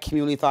 what my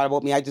community thought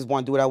about me. I just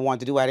wanted to do what I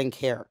wanted to do. I didn't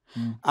care.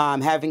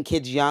 Having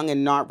kids young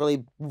and not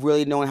really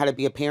knowing how to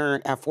be a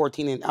parent at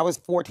 14. And I was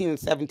 14 and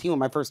 17 with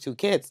my first 2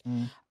 kids.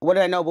 What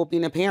did I know about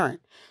being a parent?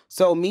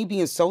 So me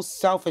being so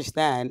selfish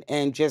then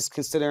and just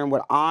considering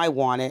what I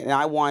wanted, and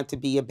I wanted to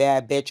be a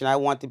bad bitch and I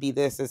want to be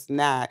this and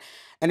that.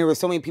 And there were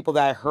so many people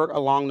that I hurt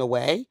along the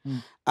way.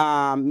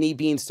 Me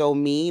being so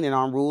mean and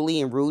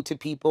unruly and rude to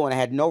people, and I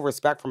had no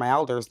respect for my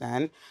elders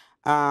then,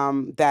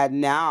 that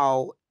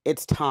now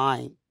it's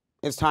time.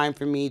 It's time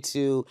for me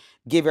to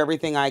give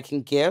everything I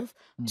can give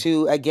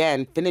to,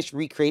 again, finish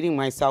recreating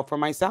myself for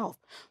myself.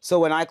 So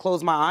when I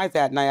close my eyes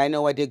that night, I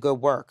know I did good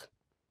work.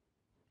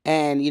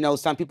 And,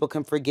 some people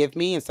can forgive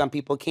me and some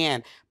people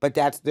can't. But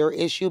that's their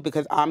issue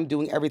because I'm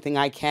doing everything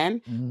I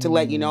can to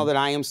let you know that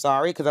I am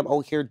sorry because I'm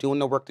out here doing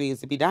the work that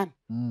needs to be done.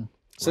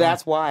 So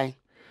that's why.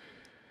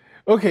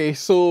 Okay,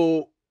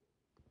 so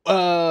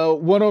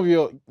one of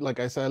your, like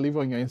I said, I live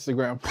on your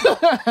Instagram.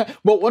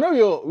 But one of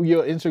your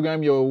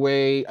Instagram, you're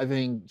away, I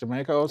think,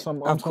 Jamaica or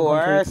some Of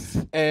course.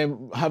 Country,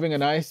 and having a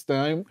nice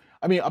time.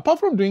 I mean, apart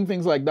from doing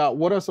things like that,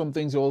 what are some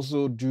things you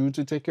also do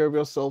to take care of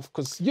yourself?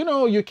 Because,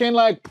 you can't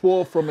like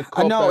pour from a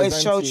cup. No,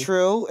 it's so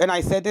true. And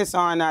I said this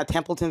on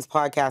Templeton's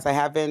podcast. I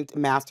haven't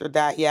mastered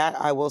that yet.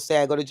 I will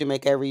say I go to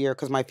Jamaica every year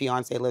because my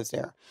fiance lives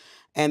there.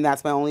 And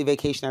that's my only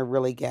vacation I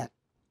really get.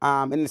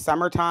 In the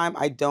summertime,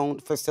 I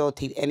don't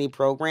facilitate any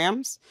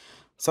programs.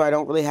 So I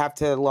don't really have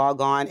to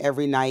log on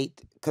every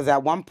night. Because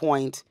at one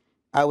point,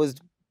 I was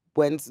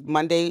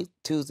Monday,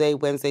 Tuesday,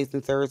 Wednesdays,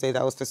 and Thursdays,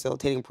 I was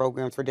facilitating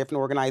programs for different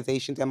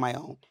organizations and my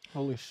own.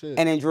 Holy shit.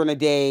 And then during the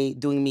day,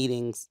 doing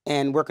meetings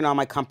and working on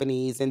my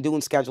companies and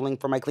doing scheduling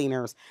for my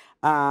cleaners.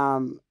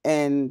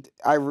 And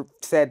I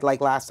said,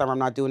 like last summer, I'm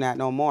not doing that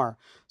no more.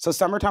 So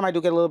summertime, I do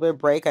get a little bit of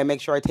break. I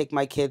make sure I take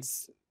my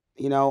kids,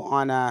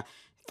 on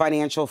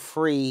financial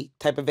free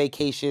type of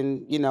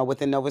vacation, you know,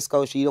 within Nova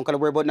Scotia. You don't got to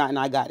worry about nothing.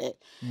 I got it.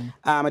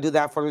 I do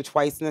that for them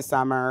twice in the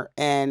summer.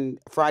 And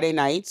Friday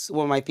nights,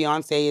 when my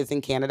fiance is in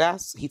Canada,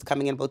 so he's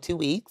coming in about 2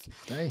 weeks.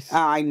 Nice.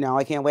 I know.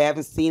 I can't wait. I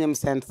haven't seen him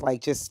since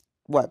like just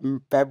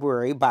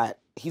February, but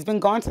he's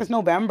been gone since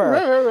November.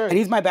 Right. And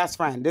he's my best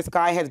friend. This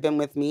guy has been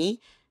with me,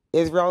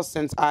 Israel,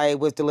 since I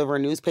was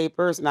delivering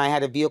newspapers, and I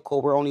had a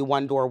vehicle where only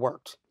one door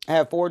worked. I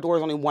have 4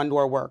 doors, only one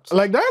door worked.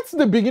 Like, that's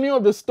the beginning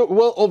of the story.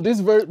 Well, of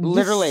this very...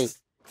 Literally.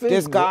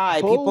 This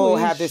guy, people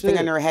have this thing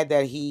in their head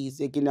that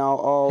he's, you know,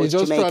 oh, he's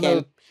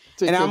Jamaican.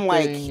 And I'm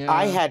like,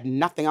 I had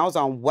nothing. I was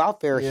on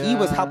welfare. Yeah. He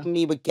was helping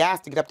me with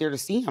gas to get up there to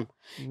see him.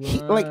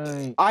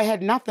 Right. I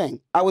had nothing.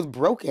 I was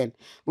broken.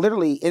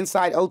 Literally,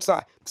 inside,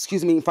 outside,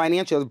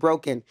 financial was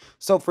broken.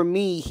 So for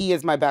me, he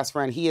is my best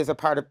friend. He is a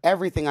part of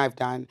everything I've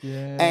done.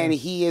 Yes. And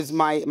he is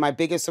my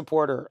biggest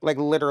supporter, like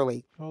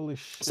literally. Holy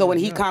shit. So when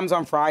he comes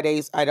on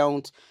Fridays,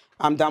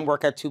 I'm done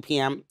work at 2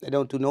 p.m. I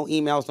don't do no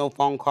emails, no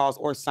phone calls,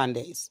 or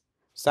Sundays.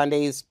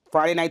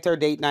 Friday nights are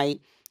date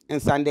night,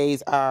 and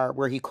Sundays are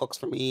where he cooks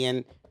for me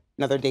and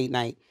another date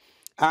night.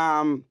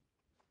 I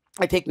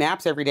take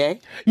naps every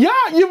day. Yeah,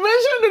 you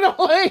mentioned it.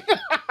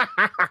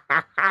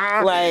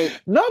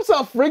 Like naps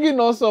are friggin'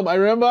 awesome. I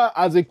remember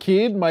as a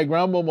kid, my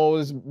grandmom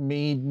always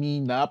made me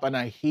nap, and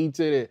I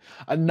hated it.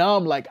 And now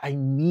I'm like, I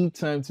need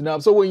time to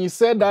nap. So when you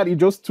said that, it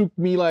just took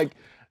me like.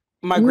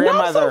 My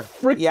grandmother, naps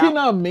are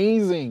freaking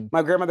amazing.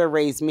 My grandmother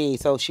raised me,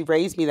 so she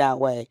raised me that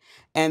way.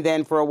 And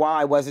then for a while,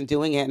 I wasn't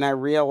doing it, and I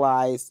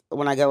realized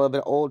when I got a little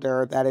bit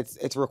older that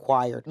it's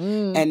required.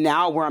 And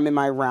now, where I'm in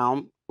my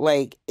realm,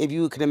 like if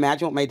you can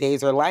imagine what my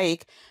days are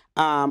like,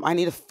 I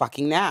need a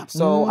fucking nap.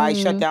 So I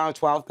shut down at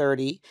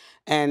 12:30,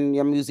 and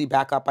I'm usually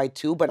back up by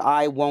 2. But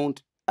I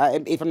won't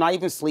if I'm not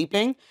even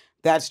sleeping.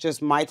 That's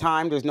just my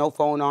time. There's no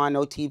phone on,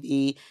 no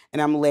TV,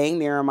 and I'm laying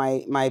there in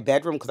my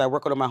bedroom because I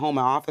work out of my home.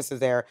 My office is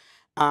there.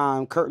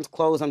 Curtains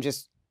closed. I'm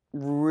just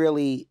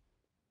really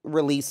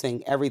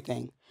releasing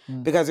everything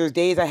because there's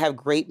days I have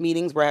great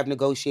meetings where I have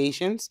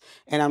negotiations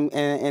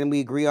and we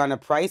agree on a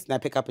price and I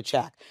pick up a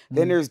check.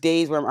 Then there's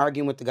days where I'm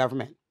arguing with the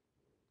government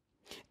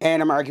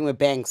and I'm arguing with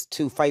banks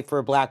to fight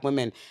for Black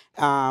women,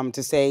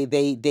 to say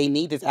they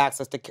need this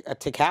access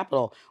to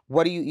capital.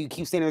 What do you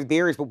keep saying there's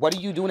barriers, but what are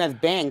you doing as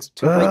banks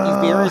to break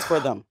these barriers for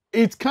them?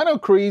 It's kind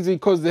of crazy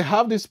because they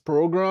have these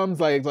programs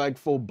like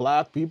for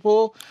Black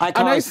people. I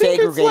call it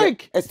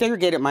segregated. It's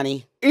segregated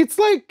money. It's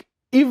like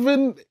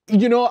even,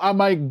 you know, I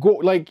might go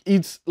like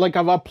it's like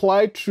I've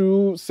applied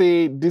through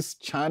say this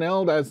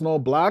channel that's not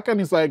Black and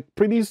it's like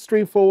pretty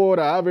straightforward.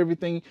 I have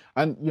everything,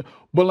 and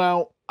but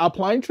now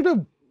applying to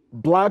the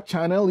Black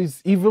channel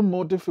is even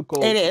more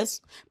difficult. It is,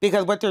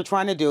 because what they're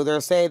trying to do, they'll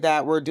say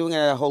that we're doing it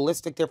a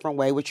holistic, different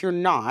way, which you're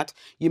not.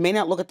 You may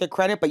not look at the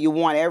credit, but you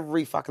want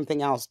every fucking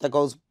thing else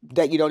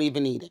that you don't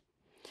even need it.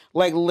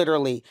 Like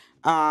literally,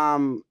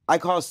 I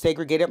call it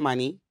segregated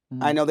money.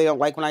 I know they don't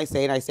like when I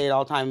say it. I say it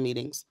all the time in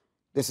meetings.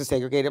 This is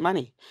segregated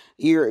money.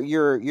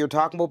 You're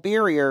talking about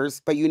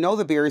barriers, but you know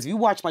the barriers. If you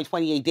watch my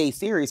 28-day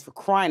series, for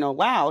crying out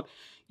loud,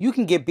 you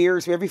can get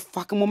barriers for every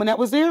fucking woman that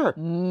was there.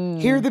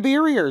 Here are the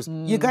barriers.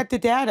 You got the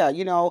data.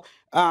 You know,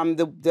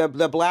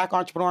 the Black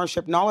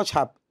Entrepreneurship Knowledge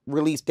Hub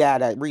released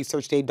data,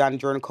 research they've done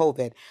during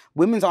COVID.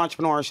 Women's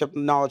Entrepreneurship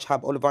Knowledge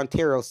Hub out of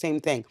Ontario, same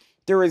thing.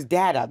 There is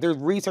data. There's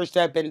research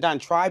that have been done.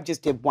 Tribe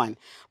just did one.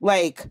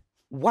 Like,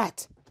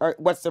 what? Or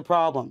what's the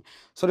problem?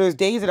 So there's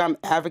days that I'm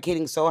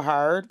advocating so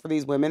hard for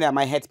these women that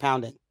my head's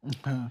pounding.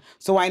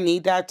 So I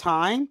need that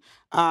time.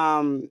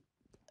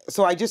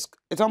 So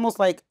it's almost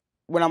like,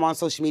 when I'm on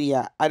social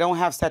media, I don't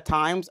have set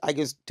times. I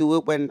just do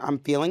it when I'm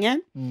feeling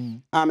it.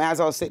 As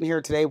I was sitting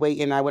here today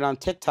waiting, I went on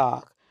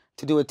TikTok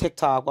to do a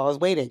TikTok while I was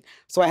waiting.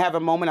 So I have a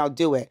moment, I'll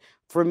do it.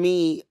 For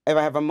me, if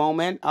I have a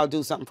moment, I'll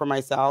do something for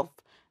myself.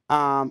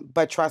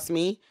 But trust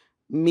me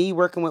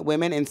working with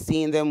women and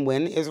seeing them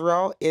win,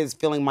 Israel, is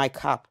filling my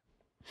cup.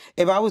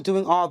 If I was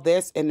doing all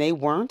this and they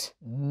weren't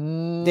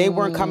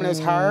coming as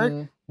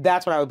hard,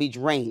 that's when I would be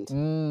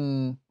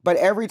drained. But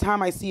every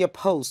time I see a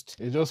post,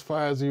 it just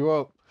fires you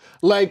up.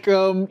 Like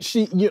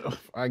she,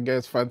 I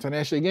guess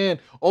Fantanesh again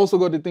also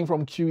got the thing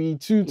from QE2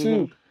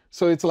 too.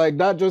 So it's like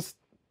that just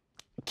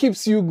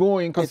keeps you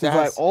going because it's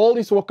like all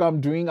this work I'm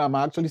doing, I'm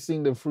actually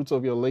seeing the fruits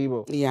of your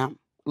labor. Yeah,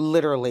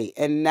 literally.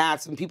 And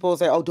that's when people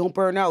say, "Oh, don't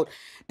burn out."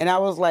 And I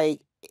was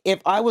like,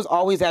 if I was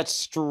always that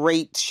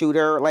straight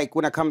shooter, like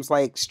when it comes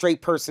like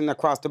straight person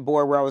across the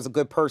board where I was a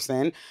good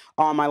person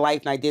all my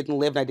life and I didn't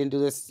live and I didn't do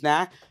this and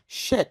that,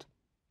 shit.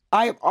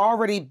 I've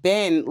already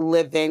been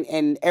living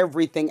and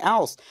everything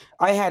else.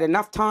 I had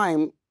enough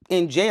time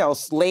in jail,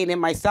 laying in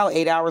my cell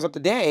 8 hours of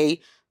the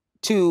day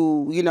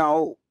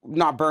to,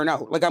 not burn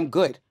out. Like, I'm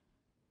good.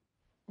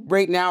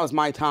 Right now is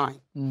my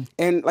time.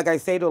 And like I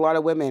say to a lot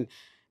of women,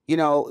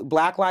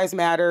 Black Lives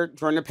Matter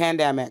during the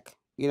pandemic.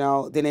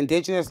 Then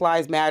Indigenous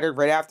lives mattered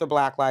right after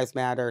Black Lives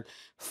mattered.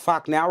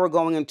 Fuck, now we're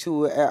going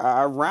into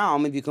a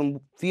realm, if you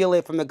can feel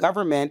it from the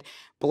government,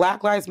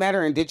 Black Lives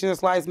Matter,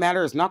 Indigenous Lives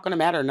Matter is not going to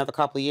matter in another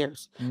couple of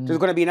years. There's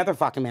going to be another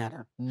fucking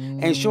matter.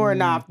 And sure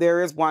enough,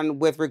 there is one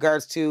with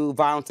regards to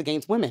violence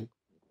against women.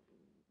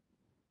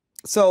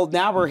 So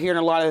now we're hearing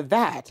a lot of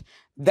that.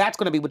 That's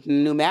going to be what the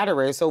new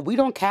matter is. So if we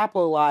don't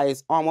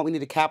capitalize on what we need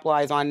to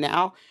capitalize on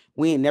now,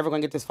 we ain't never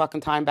going to get this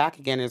fucking time back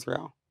again,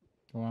 Israel.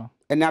 Wow.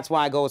 And that's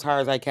why I go as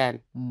hard as I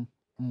can.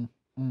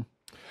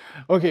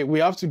 Okay, we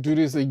have to do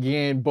this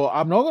again, but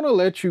I'm not going to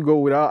let you go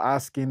without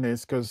asking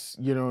this, because,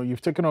 you know,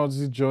 you've taken on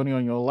this journey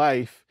on your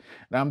life.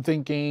 And I'm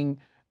thinking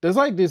there's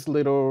like this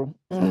little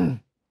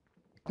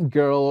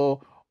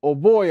girl or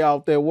boy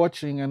out there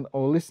watching and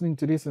or listening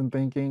to this and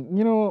thinking,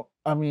 you know,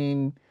 I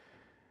mean,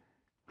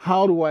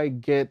 how do I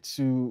get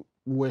to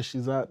where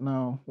she's at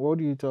now? What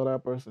do you tell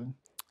that person?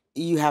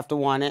 You have to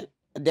want it.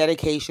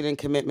 Dedication and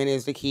commitment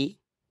is the key.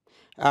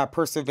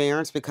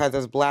 Perseverance, because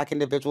as Black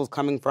individuals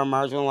coming from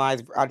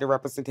marginalized,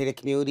 underrepresented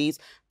communities,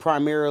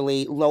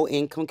 primarily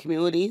low-income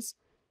communities,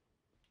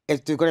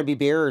 there's going to be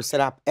barriers set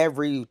up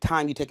every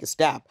time you take a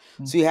step.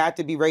 So you have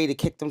to be ready to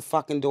kick them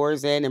fucking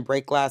doors in and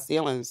break glass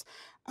ceilings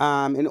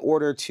in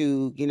order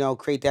to, you know,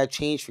 create that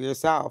change for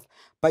yourself.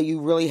 But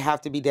you really have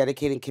to be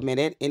dedicated and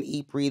committed and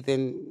eat, breathe,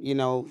 and, you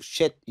know,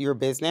 shit your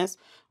business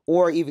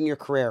or even your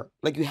career.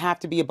 Like, you have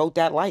to be about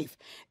that life.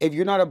 If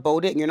you're not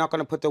about it and you're not going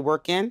to put the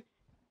work in,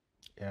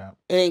 yeah,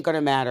 it ain't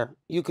gonna matter.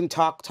 You can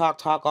talk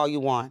all you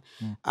want.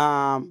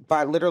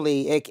 But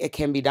literally it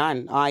can be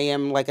done. I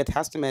am like a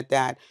testament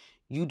that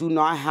you do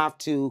not have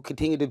to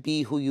continue to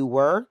be who you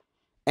were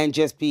and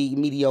just be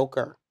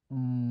mediocre.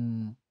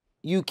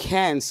 You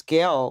can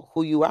scale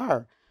who you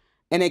are.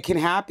 And it can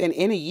happen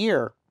in a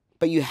year,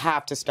 but you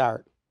have to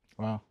start.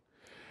 Wow.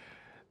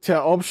 Tia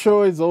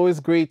Upshaw, it's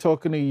always great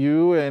talking to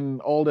you and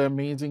all the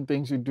amazing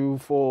things you do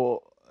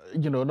for,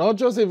 you know, not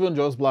just even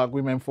just Black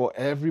women, for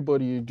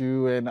everybody you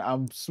do. And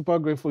I'm super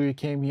grateful you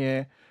came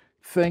here.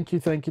 Thank you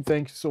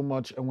so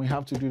much. And we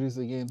have to do this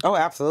again. Oh,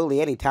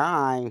 absolutely.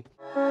 Anytime.